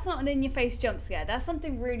 That's not an in-your-face jump scare. That's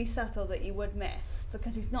something really subtle that you would miss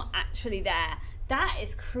because he's not actually there. That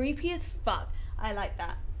is creepy as fuck. I like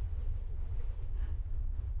that.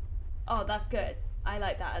 Oh, that's good. I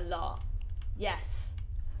like that a lot. Yes.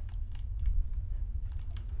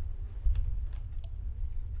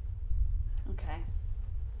 Okay.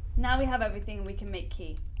 Now we have everything and we can make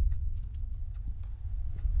key.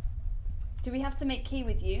 Do we have to make key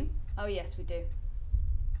with you? Oh yes, we do.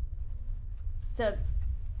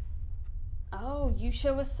 Oh, you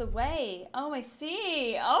show us the way. Oh, I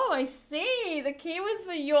see. Oh, I see. The key was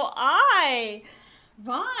for your eye.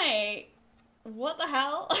 Right. What the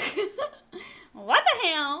hell? What the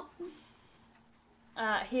hell?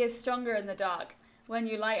 He is stronger in the dark. When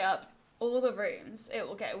you light up all the rooms, it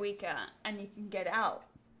will get weaker and you can get out.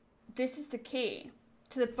 This is the key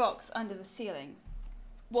to the box under the ceiling.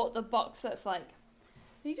 What the box that's like.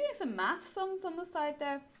 Are you doing some math songs on the side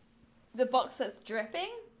there? The box that's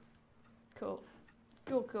dripping? Cool.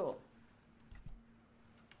 Cool, cool.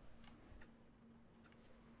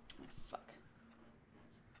 Oh, fuck.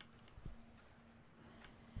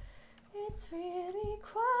 It's really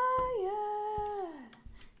quiet.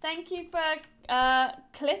 Thank you for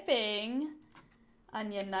clipping,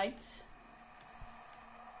 Onion Knight.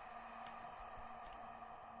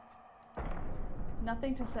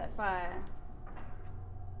 Nothing to set fire.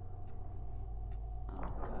 Oh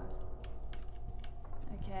god.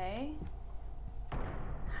 Okay.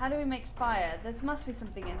 How do we make fire? There must be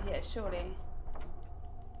something in here, surely.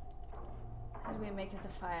 How do we make it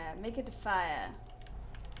a fire? Make it a fire.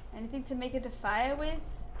 Anything to make it a fire with?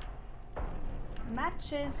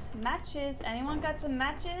 Matches. Matches. Anyone got some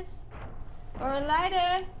matches? Or a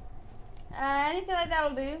lighter? Anything like that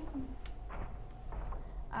will do.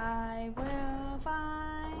 I will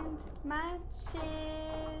find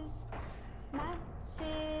matches.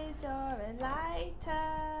 Matches or a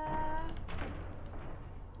lighter.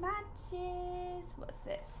 Matches. What's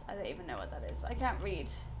this? I don't even know what that is. I can't read.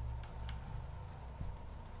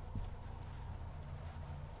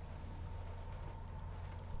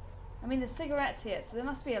 I mean, there's cigarettes here, so there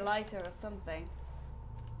must be a lighter or something.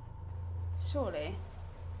 Surely.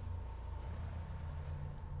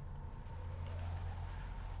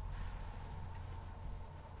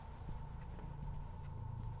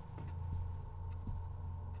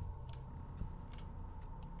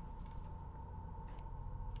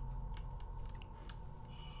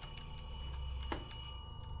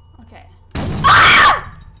 Okay.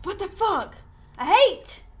 Ah! What the fuck? I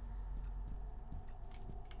hate!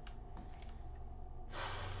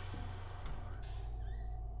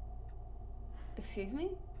 Excuse me?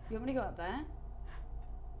 You want me to go up there?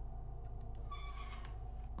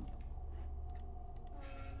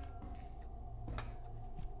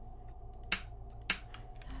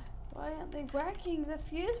 Why aren't they working? The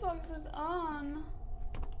fuse box is on.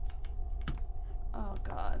 Oh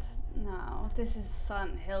god, no. This is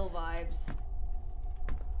Silent Hill vibes.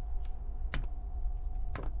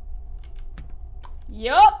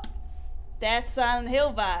 Yup! That's Silent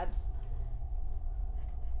Hill vibes.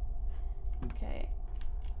 Okay.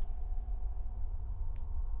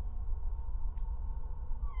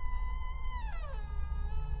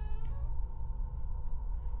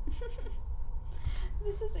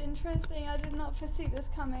 This is interesting. I did not foresee this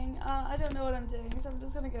coming. I don't know what I'm doing, so I'm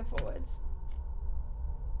just gonna go forwards.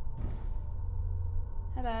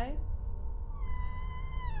 Hello?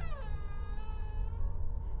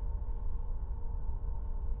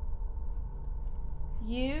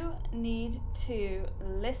 You need to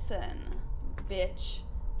listen, bitch.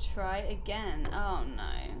 Try again. Oh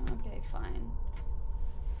no. Okay, fine.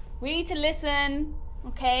 We need to listen,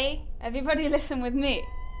 okay? Everybody listen with me.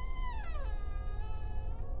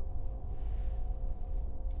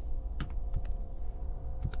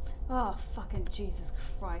 Oh, fucking Jesus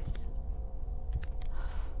Christ.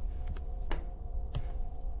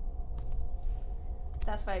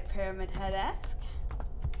 That's very Pyramid Head-esque.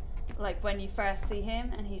 Like when you first see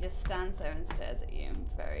him and he just stands there and stares at you.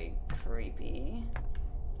 Very creepy.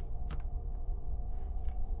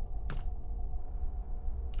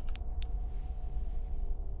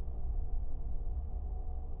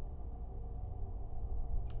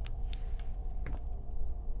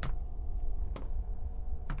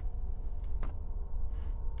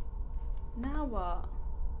 Now what?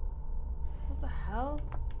 What the hell?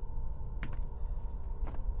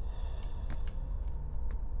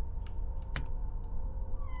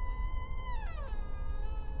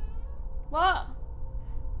 What?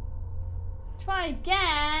 Try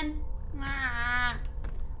again? Ah.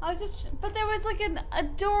 I was just, but there was like a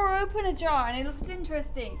door open ajar and it looked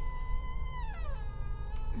interesting.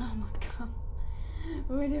 Oh my god.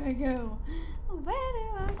 Where do I go? Where do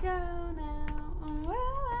I go now?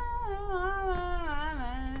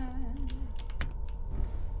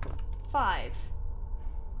 Five.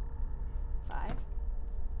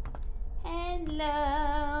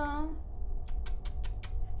 Hello.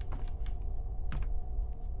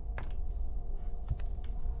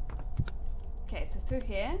 Okay, so through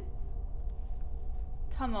here.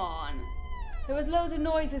 Come on. There was loads of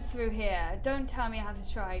noises through here. Don't tell me I have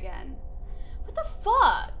to try again. What the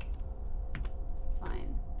fuck?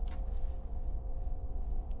 Fine.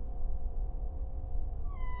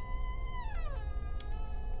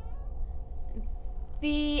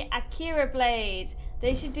 The Akira Blade.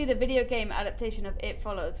 They should do the video game adaptation of It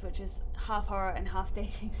Follows, which is half horror and half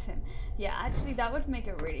dating sim. Yeah, actually that would make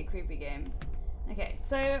a really creepy game. Okay,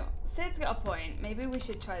 so Sid's got a point. Maybe we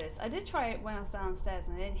should try this. I did try it when I was downstairs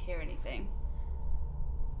and I didn't hear anything.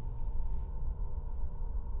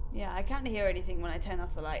 Yeah, I can't hear anything when I turn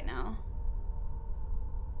off the light now.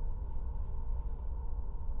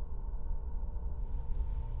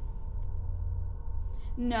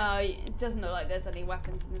 No, it doesn't look like there's any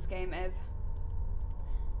weapons in this game, Ib.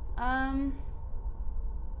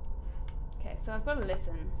 Okay, so I've got to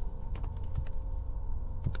listen.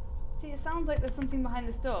 See, it sounds like there's something behind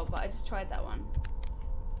this door, but I just tried that one.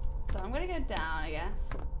 So I'm gonna go down, I guess.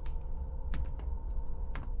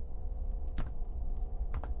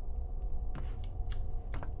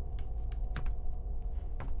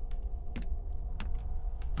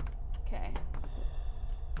 Okay.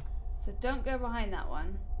 So don't go behind that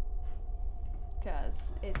one,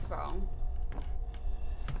 because it's wrong.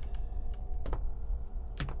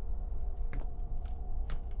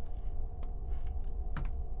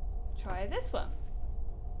 Try this one.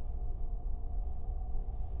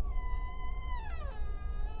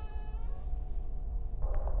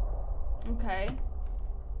 Okay.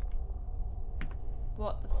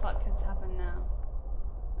 What the fuck has happened now?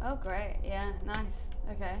 Oh great, yeah, nice.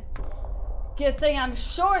 Okay. Good thing I'm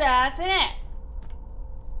short ass, innit?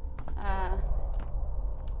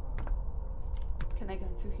 Can I go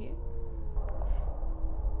through here?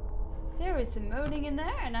 There is some moaning in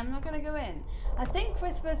there and I'm not gonna go in. I think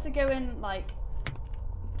we're supposed to go in like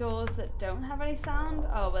doors that don't have any sound.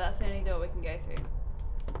 Oh, but that's the only door we can go through.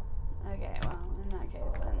 Okay, well, in that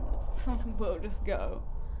case then we'll just go.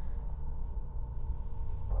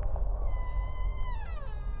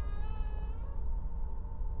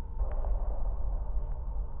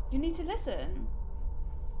 You need to listen.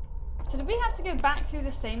 So did we have to go back through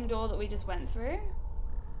the same door that we just went through?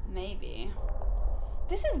 Maybe.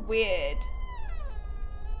 This is weird.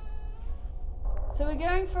 So we're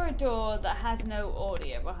going for a door that has no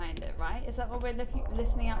audio behind it, right? Is that what we're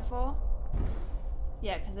listening out for?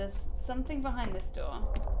 Yeah, because there's something behind this door.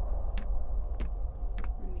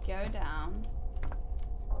 Then we go down.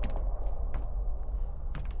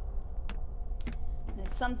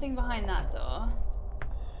 There's something behind that door.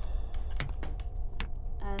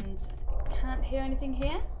 And can't hear anything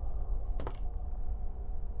here.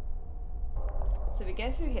 So we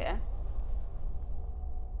go through here.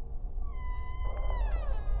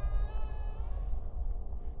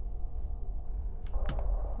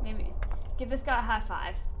 Maybe give this guy a high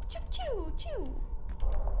five. Choo choo choo.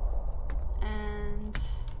 And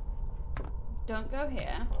don't go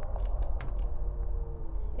here.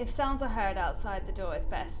 If sounds are heard outside the door, it's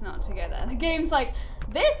best not to go there. The game's like,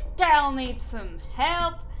 this girl needs some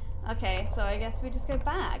help. Okay, so I guess we just go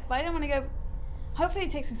back. But I don't want to go. Hopefully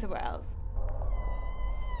it takes me somewhere else.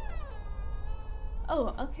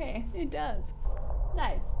 Oh, okay, it does.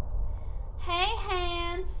 Nice. Hey,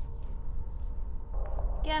 Hans.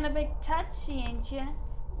 Getting a big touchy, ain't ya?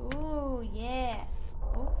 Ooh, yeah.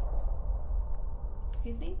 Oh.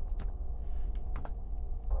 Excuse me?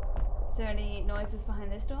 Is there any noises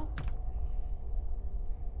behind this door?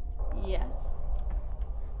 Yes.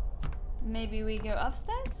 Maybe we go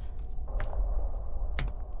upstairs?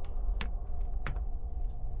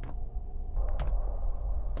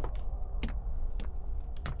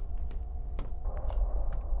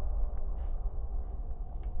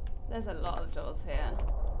 There's a lot of doors here,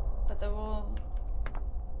 but they're all,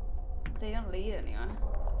 they don't lead anywhere.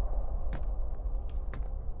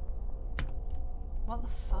 What the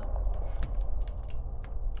fuck?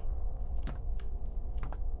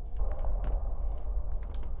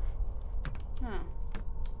 Huh.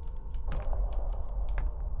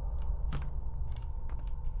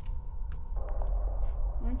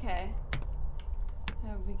 Okay.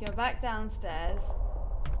 We go back downstairs.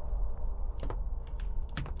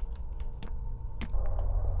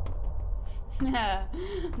 Yeah,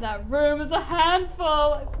 that room is a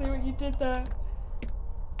handful. I see what you did there.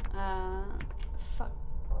 Fuck.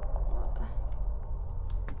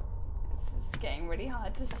 This is getting really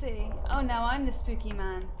hard to see. Oh, now I'm the spooky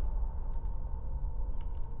man.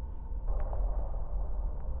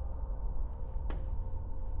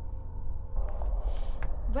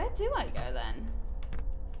 Where do I go then?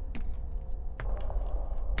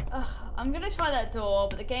 Ugh, I'm gonna try that door,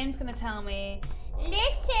 but the game's gonna tell me,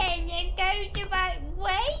 listen, you go the right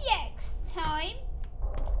way next time.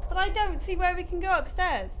 But I don't see where we can go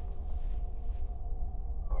upstairs.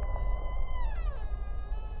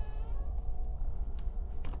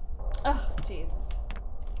 Oh, Jesus.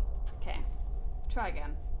 Okay. Try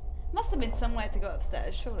again. Must have been somewhere to go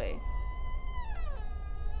upstairs, surely.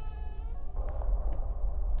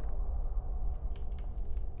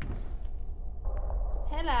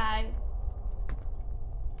 Hello.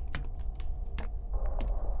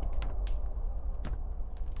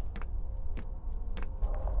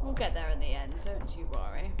 We'll get there in the end, don't you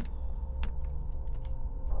worry.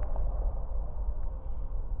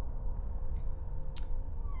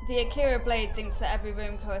 The Akira blade thinks that every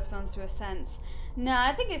room corresponds to a sense. No,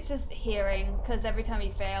 I think it's just hearing, because every time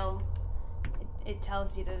you fail, it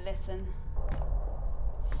tells you to listen.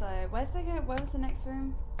 So, where was the next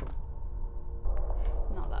room?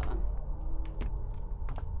 Not that one.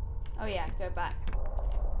 Oh yeah, go back.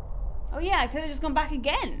 Oh yeah, I could have just gone back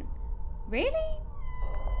again. Really?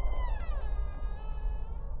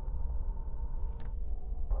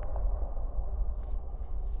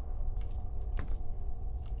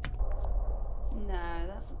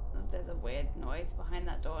 No, there's a weird noise behind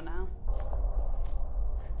that door now.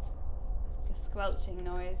 Like a squelching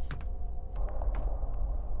noise.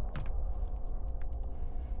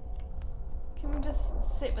 Can we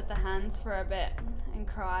just sit with the hands for a bit and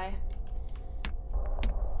cry?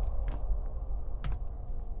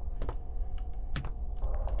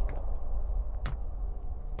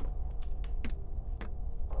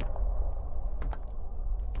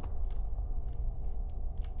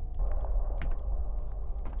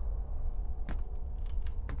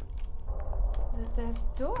 There's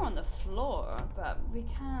a door on the floor, but we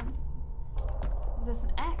can't... There's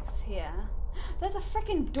an X here. There's a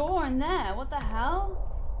freaking door in there. What the hell?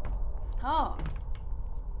 Oh.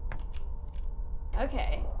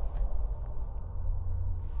 Okay.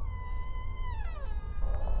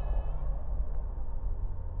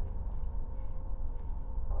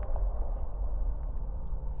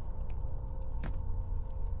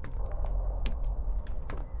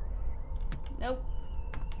 Nope.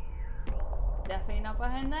 Definitely not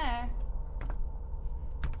behind there.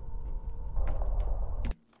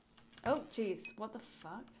 Oh, jeez. What the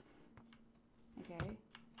fuck? Okay.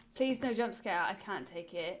 Please, no jump scare. I can't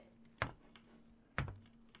take it.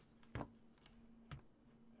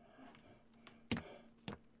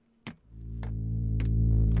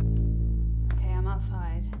 Okay, I'm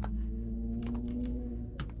outside.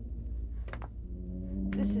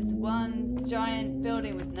 This is one giant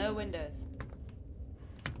building with no windows.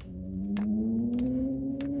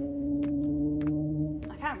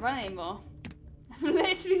 I can't run anymore. I'm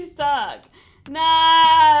literally stuck.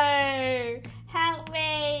 No! Help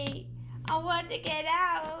me! I want to get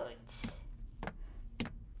out.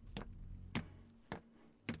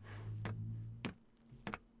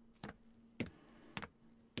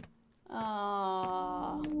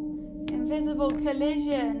 Oh, invisible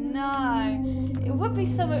collision. No. It would be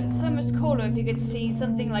so much cooler if you could see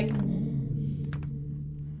something like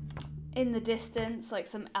in the distance, like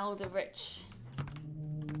some eldritch.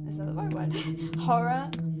 Is that the right word? Horror?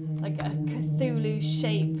 Like a Cthulhu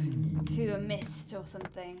shape through a mist or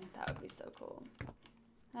something. That would be so cool.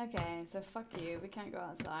 Okay, so fuck you. We can't go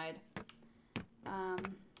outside.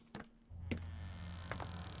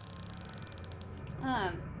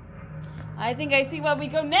 I think I see where we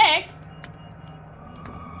go next.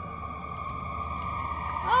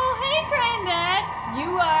 Oh, hey, Granddad.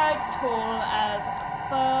 You are tall as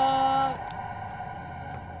fuck.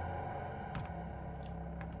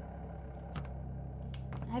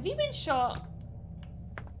 Have you been shot?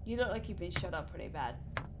 You look like you've been shot up pretty bad.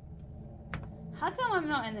 How come I'm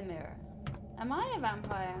not in the mirror? Am I a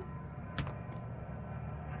vampire?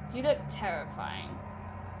 You look terrifying.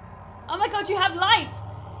 Oh my god, you have light!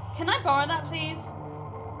 Can I borrow that, please?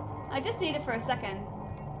 I just need it for a second.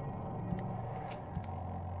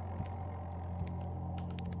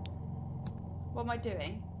 What am I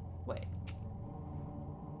doing? Wait.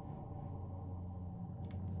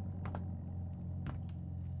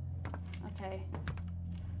 Okay.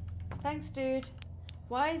 Thanks, dude.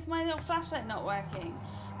 Why is my little flashlight not working?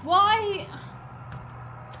 Why?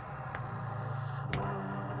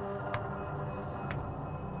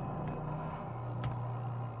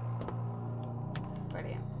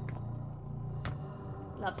 Brilliant.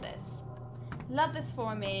 Love this. Love this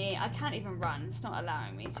for me. I can't even run. It's not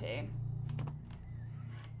allowing me to.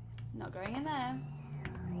 Not going in there.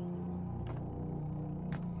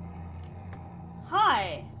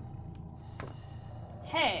 Hi.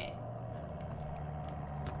 Hey.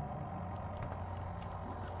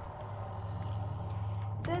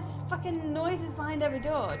 There's fucking noises behind every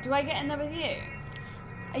door. Do I get in there with you?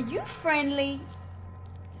 Are you friendly?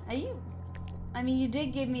 Are you? I mean, you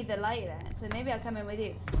did give me the light there, so maybe I'll come in with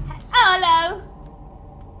you. Hello.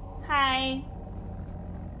 Hi.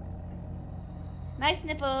 Nice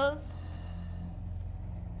nipples.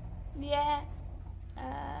 Yeah.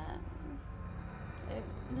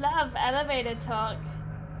 Love elevator talk.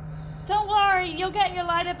 Don't worry, you'll get your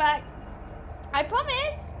lighter back. I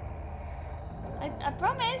promise. I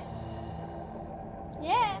promise.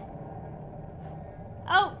 Yeah.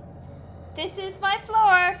 Oh, this is my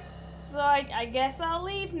floor. So I guess I'll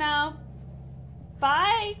leave now.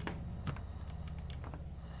 Bye.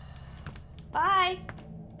 Bye.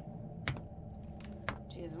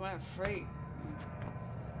 Jeez, what a freak.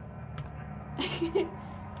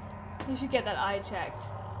 You should get that eye checked.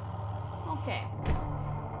 Okay.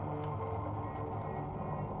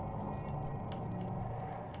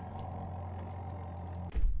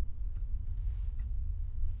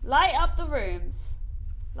 Light up the rooms.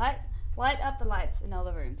 Light up the lights in all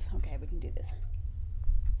the rooms. Okay, we can do this.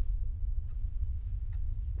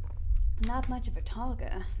 Not much of a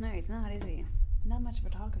talker. No, he's not, is he? Not much of a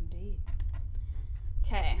talker indeed.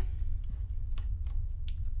 Okay.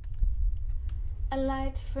 A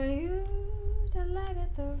light for you to light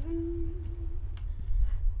at the room.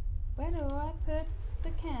 Where do I put the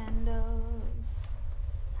candles?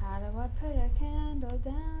 How do I put a candle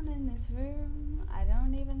down in this room? I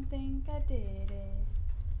don't even think I did it.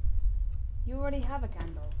 You already have a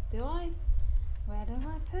candle, do I? Where do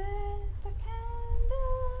I put the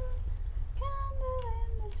candle? Candle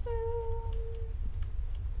in this room.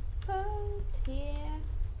 Posed here.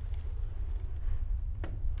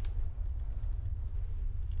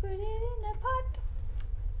 Put it in a pot.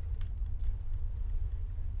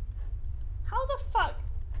 How the fuck?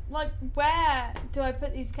 Like, where do I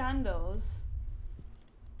put these candles?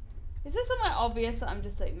 Is there somewhere obvious that I'm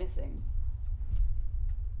just like missing?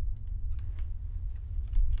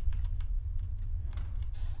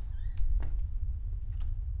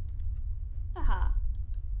 Aha.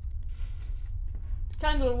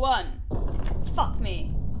 Candle 1. Fuck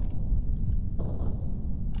me.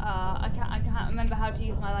 I can't remember how to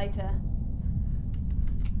use my lighter.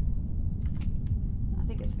 I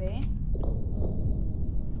think it's B. It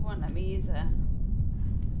won't let me use it.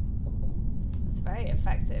 It's very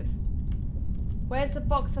effective. Where's the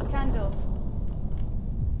box of candles?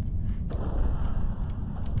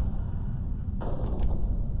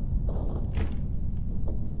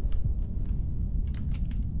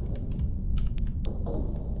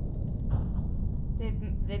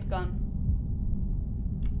 They've gone.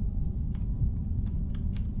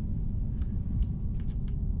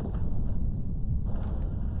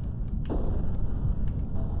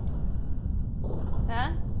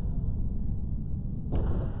 Huh?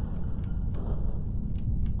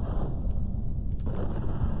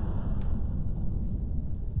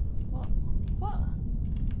 What?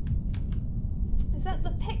 Is that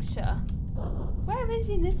the picture? Where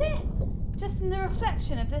even is it? Just in the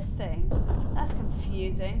reflection of this thing? That's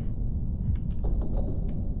confusing.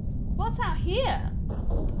 What's out here?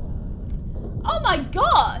 Oh my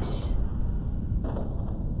gosh!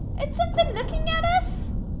 It's something looking at us?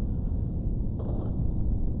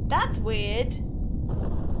 That's weird.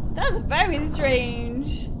 That's very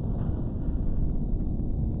strange.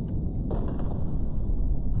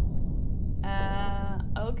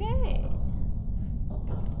 Okay.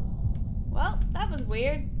 Well, that was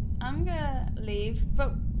weird. I'm gonna leave,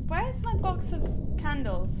 but where's my box of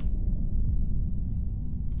candles?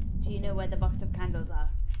 Do you know where the box of candles are?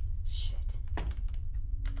 Shit.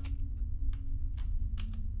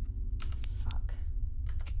 Fuck.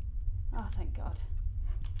 Oh, thank God.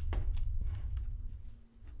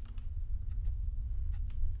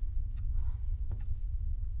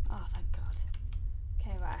 Oh, thank God.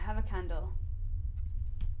 Okay, right, I have a candle.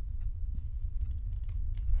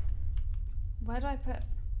 Where do I put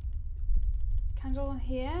candle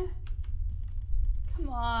here? Come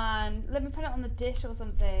on, let me put it on the dish or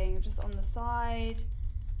something. Just on the side,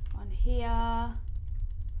 on here.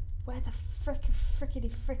 Where the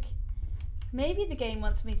frickety frick? Maybe the game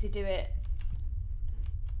wants me to do it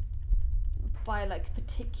by like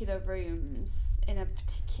particular rooms in a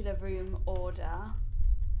particular room order,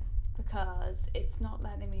 because it's not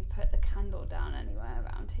letting me put the candle down anywhere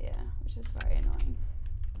around here, which is very annoying.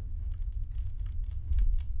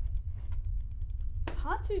 It's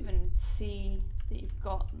hard to even see that you've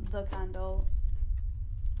got the candle.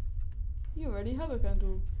 You already have a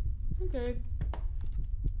candle. Okay.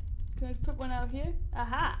 Can I put one out here?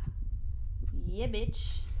 Aha! Yeah,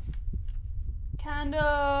 bitch.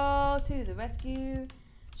 Candle to the rescue.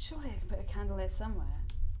 Surely I can put a candle here somewhere.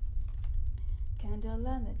 Candle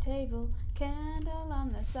on the table, candle on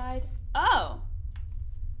the side. Oh!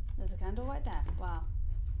 There's a candle right there. Wow.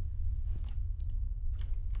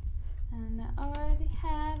 And I already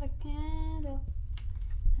have a candle.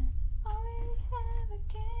 I already have a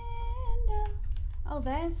candle. Oh,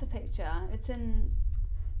 there's the picture. It's in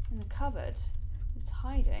the cupboard. It's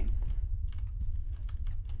hiding.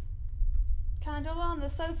 Candle on the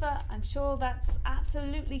sofa. I'm sure that's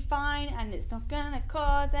absolutely fine and it's not gonna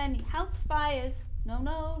cause any house fires. No,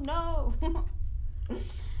 no, no.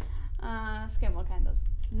 Let's get more candles.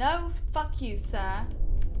 No, fuck you, sir.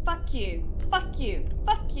 Fuck you. Fuck you.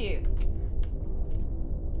 Fuck you.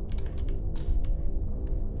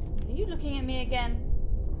 Are you looking at me again?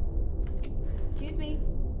 Excuse me?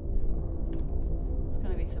 It's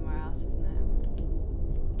gonna be somewhere else, isn't it?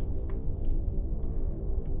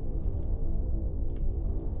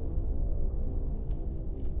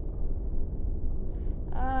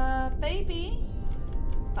 Baby?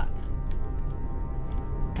 Fuck.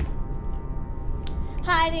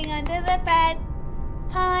 Hiding under the bed.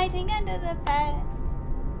 Hiding under the bed.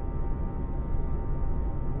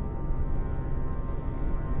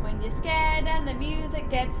 When you're scared and the music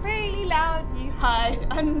gets really loud, you hide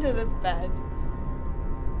under the bed.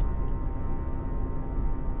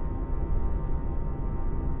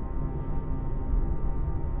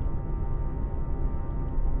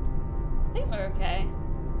 I think we're okay.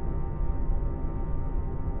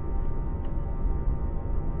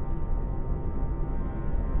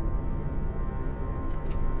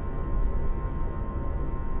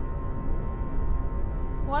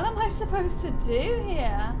 What am I supposed to do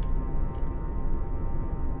here?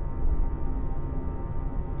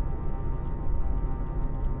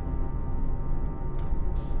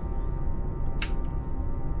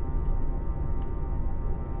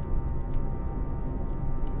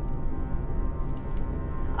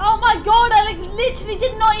 Oh my god, I like literally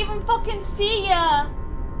did not even fucking see ya!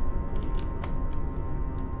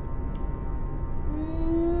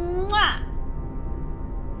 Mwah!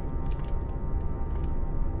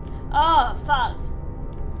 Oh, fuck.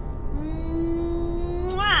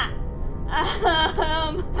 Mwah!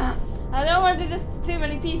 I don't want to do this to too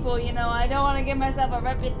many people, you know. I don't want to give myself a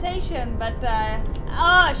reputation, but,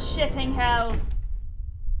 oh, shitting hell.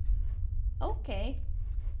 Okay.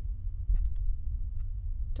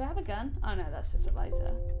 Do I have a gun? Oh, no, that's just a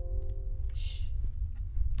lighter. Shh.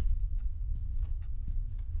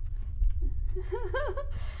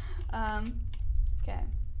 Okay.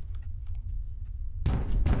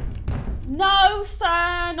 No,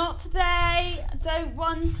 sir, not today. I don't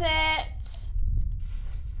want it.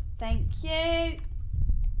 Thank you.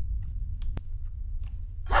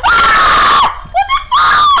 Ah! What the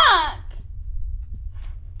fuck?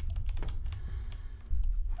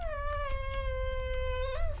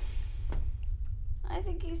 I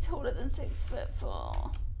think he's taller than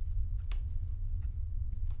 6'4".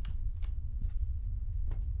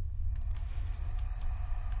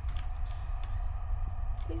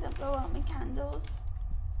 Please don't blow out my candles.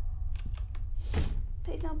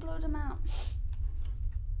 Please don't blow them out.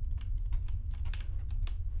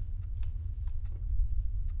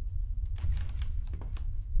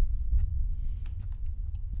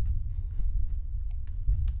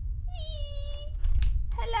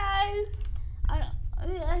 Hello. I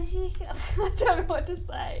don't know what to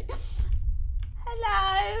say.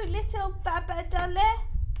 Hello, little Baba Dolly.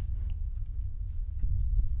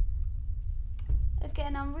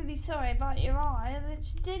 Again, I'm really sorry about your eye. I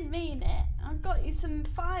just didn't mean it. I got you some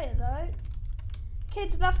fire though.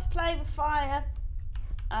 Kids love to play with fire.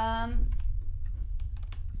 Do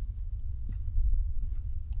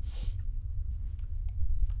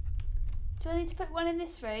I need to put one in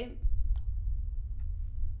this room?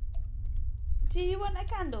 Do you want a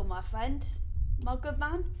candle, my friend? My good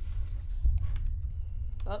man?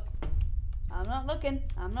 Look, I'm not looking.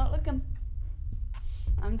 I'm not looking.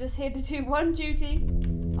 I'm just here to do one duty.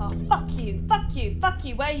 Oh, fuck you, fuck you, fuck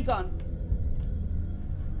you. Where are you gone?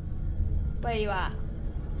 Where are you at?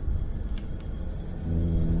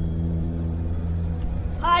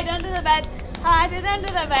 Hide under the bed. Hide it under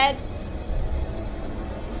the bed.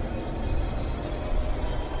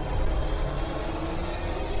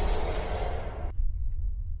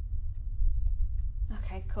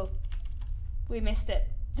 Okay, cool. We missed it.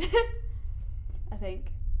 I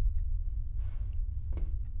think.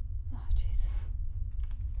 Oh, Jesus.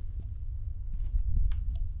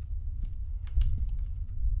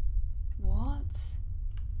 What?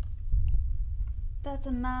 There's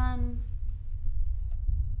a man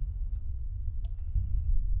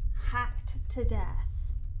hacked to death.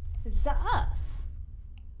 Is that us?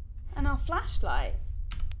 And our flashlight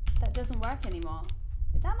that doesn't work anymore.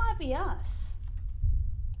 That might be us.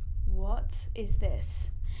 What is this?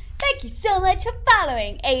 Thank you so much for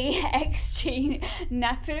following AXG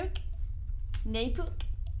Napuk. Napuk.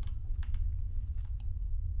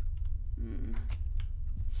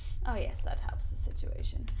 Oh yes, that helps the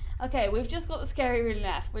situation. Okay, we've just got the scary room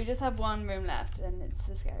left. We just have one room left, and it's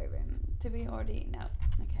the scary room. Did we already? No.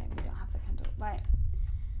 Okay, we don't have the candle. Right.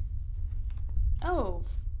 Oh,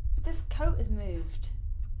 this coat is moved.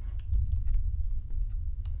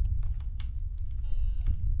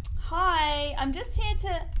 Hi, I'm just here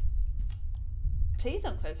to... Please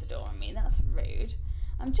don't close the door on me, that's rude.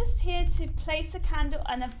 I'm just here to place a candle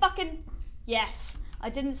and then fucking... Yes, I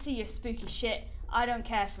didn't see your spooky shit. I don't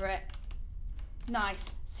care for it. Nice.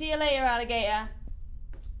 See you later, alligator.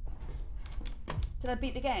 Did I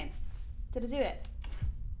beat the game? Did I do it?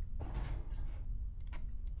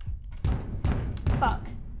 Fuck.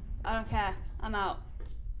 I don't care. I'm out.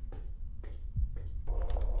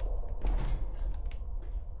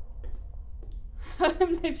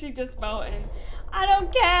 I'm literally just bolting. I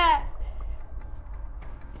don't care.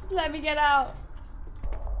 Just let me get out.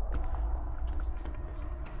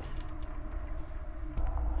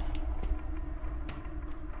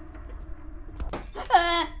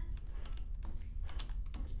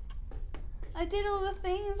 I did all the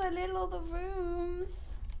things. I lit all the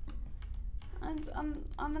rooms. And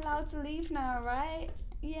I'm allowed to leave now, right?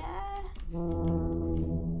 Yeah.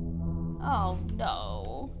 Oh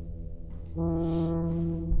no.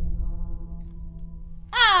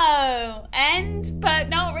 Oh, but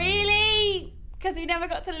not really, because we never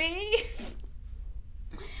got to leave.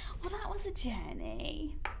 Well, that was a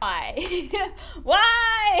journey. Why?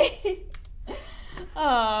 Why?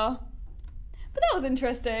 Oh, but that was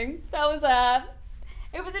interesting. That was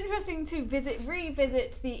it was interesting to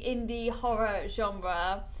revisit the indie horror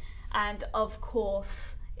genre, and of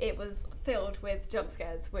course, it was filled with jump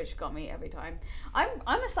scares, which got me every time.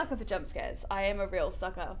 I'm a sucker for jump scares. I am a real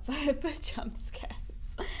sucker for jump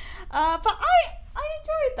scares. But I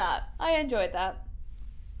enjoyed that. I enjoyed that.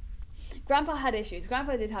 Grandpa had issues.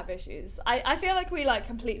 Grandpa did have issues. I feel like we like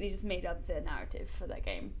completely just made up the narrative for that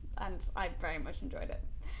game, and I very much enjoyed it.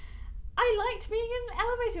 I liked being in an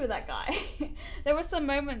elevator with that guy. There were some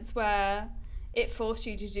moments where it forced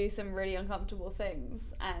you to do some really uncomfortable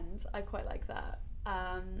things, and I quite like that.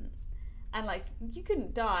 And like, you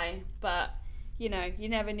couldn't die, but you know, you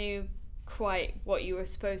never knew quite what you were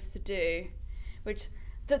supposed to do, which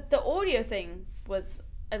the audio thing was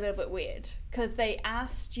a little bit weird, because they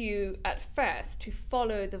asked you at first to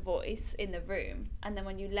follow the voice in the room, and then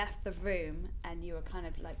when you left the room and you were kind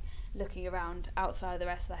of like looking around outside the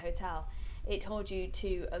rest of the hotel, it told you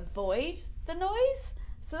to avoid the noise.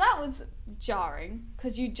 So that was jarring,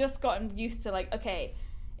 because you just gotten used to like, okay,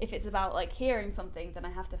 if it's about like hearing something, then I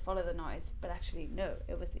have to follow the noise. But actually, no,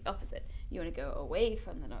 it was the opposite. You want to go away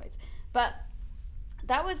from the noise. But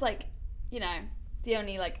that was like, you know, the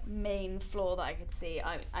only like main flaw that I could see.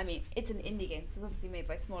 I mean, it's an indie game, so it's obviously made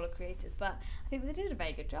by smaller creators, but I think they did a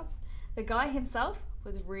very good job. The guy himself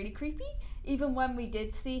was really creepy, even when we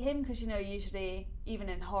did see him, because you know, usually even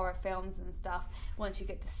in horror films and stuff, once you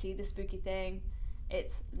get to see the spooky thing,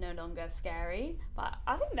 it's no longer scary. But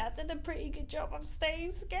I think that did a pretty good job of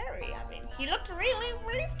staying scary. I mean, he looked really,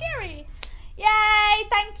 really scary. Yay!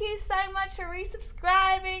 Thank you so much for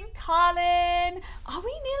resubscribing, Colin. Are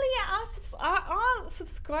we nearly at our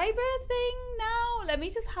subscriber thing now? Let me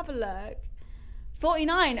just have a look.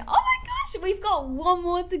 49. Oh my gosh, we've got one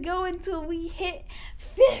more to go until we hit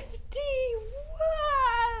 50.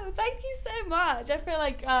 Wow! Thank you so much. I feel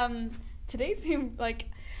like today's been like,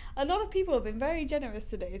 a lot of people have been very generous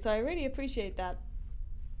today, so I really appreciate that.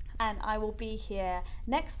 And I will be here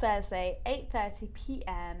next Thursday, 8:30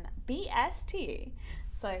 p.m. BST.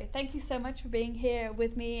 So thank you so much for being here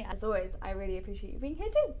with me. As always, I really appreciate you being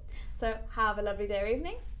here too. So have a lovely day or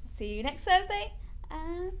evening. See you next Thursday,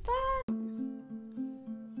 and bye.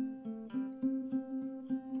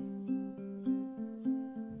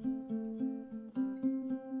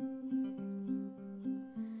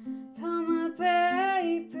 Come on,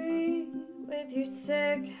 baby, with your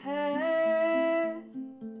sick head.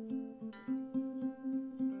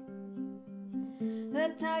 The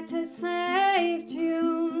doctor saved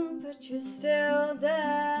you, but you're still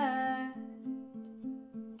dead.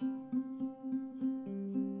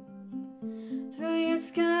 Through your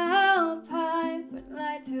skull pipe would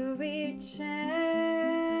like to reach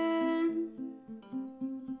in,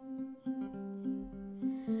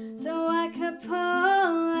 so I could pull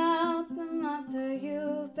out the monster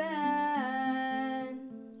you've been.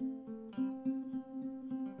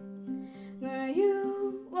 Where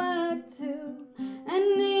you would do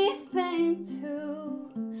anything to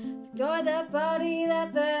ignore the body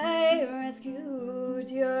that they rescued.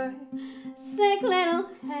 Your sick little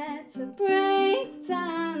head's a brain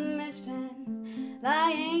damaged and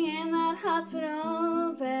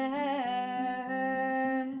hospital bed.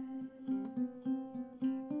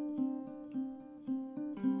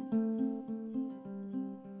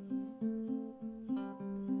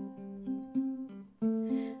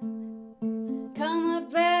 Come a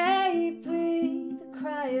baby, the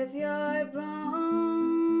cry of your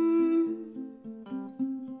bones,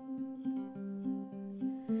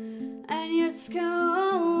 and your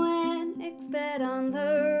skull when it's bed on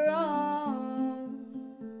the road.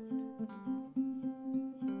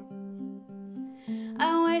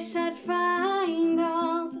 I wish I'd find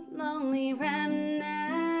all the lonely remnants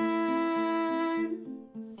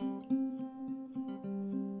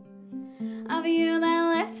of you that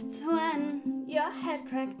left when your head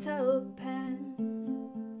cracked open.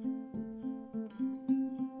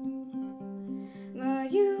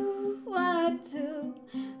 But you would do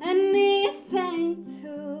anything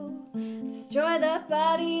to destroy the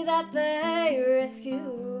body that they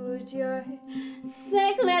rescued. Your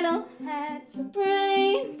sick little head's a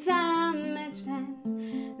brain damaged and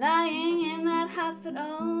lying in that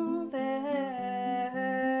hospital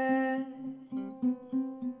bed.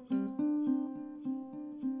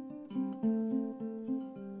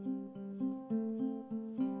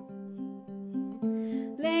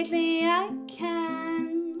 Lately I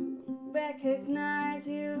can recognize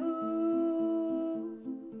you.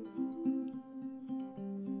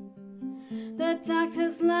 The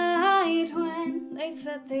doctors lied when they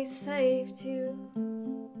said they saved you.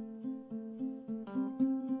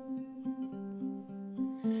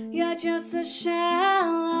 You're just a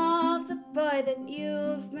shell of the boy that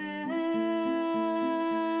you've been,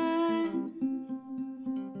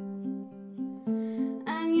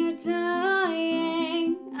 and you're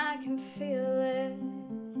dying, I can feel it.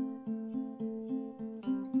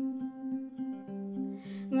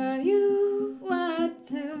 But you would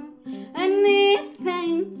do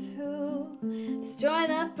anything to destroy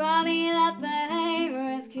the body that they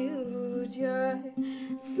rescued. Your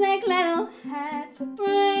sick little head's a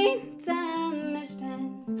brain damaged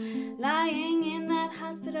and lying in that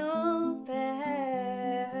hospital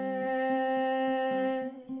bed.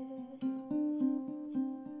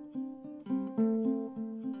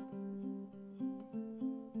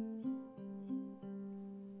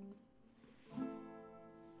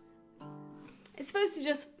 It's supposed to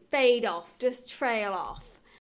just fade off, just trail off.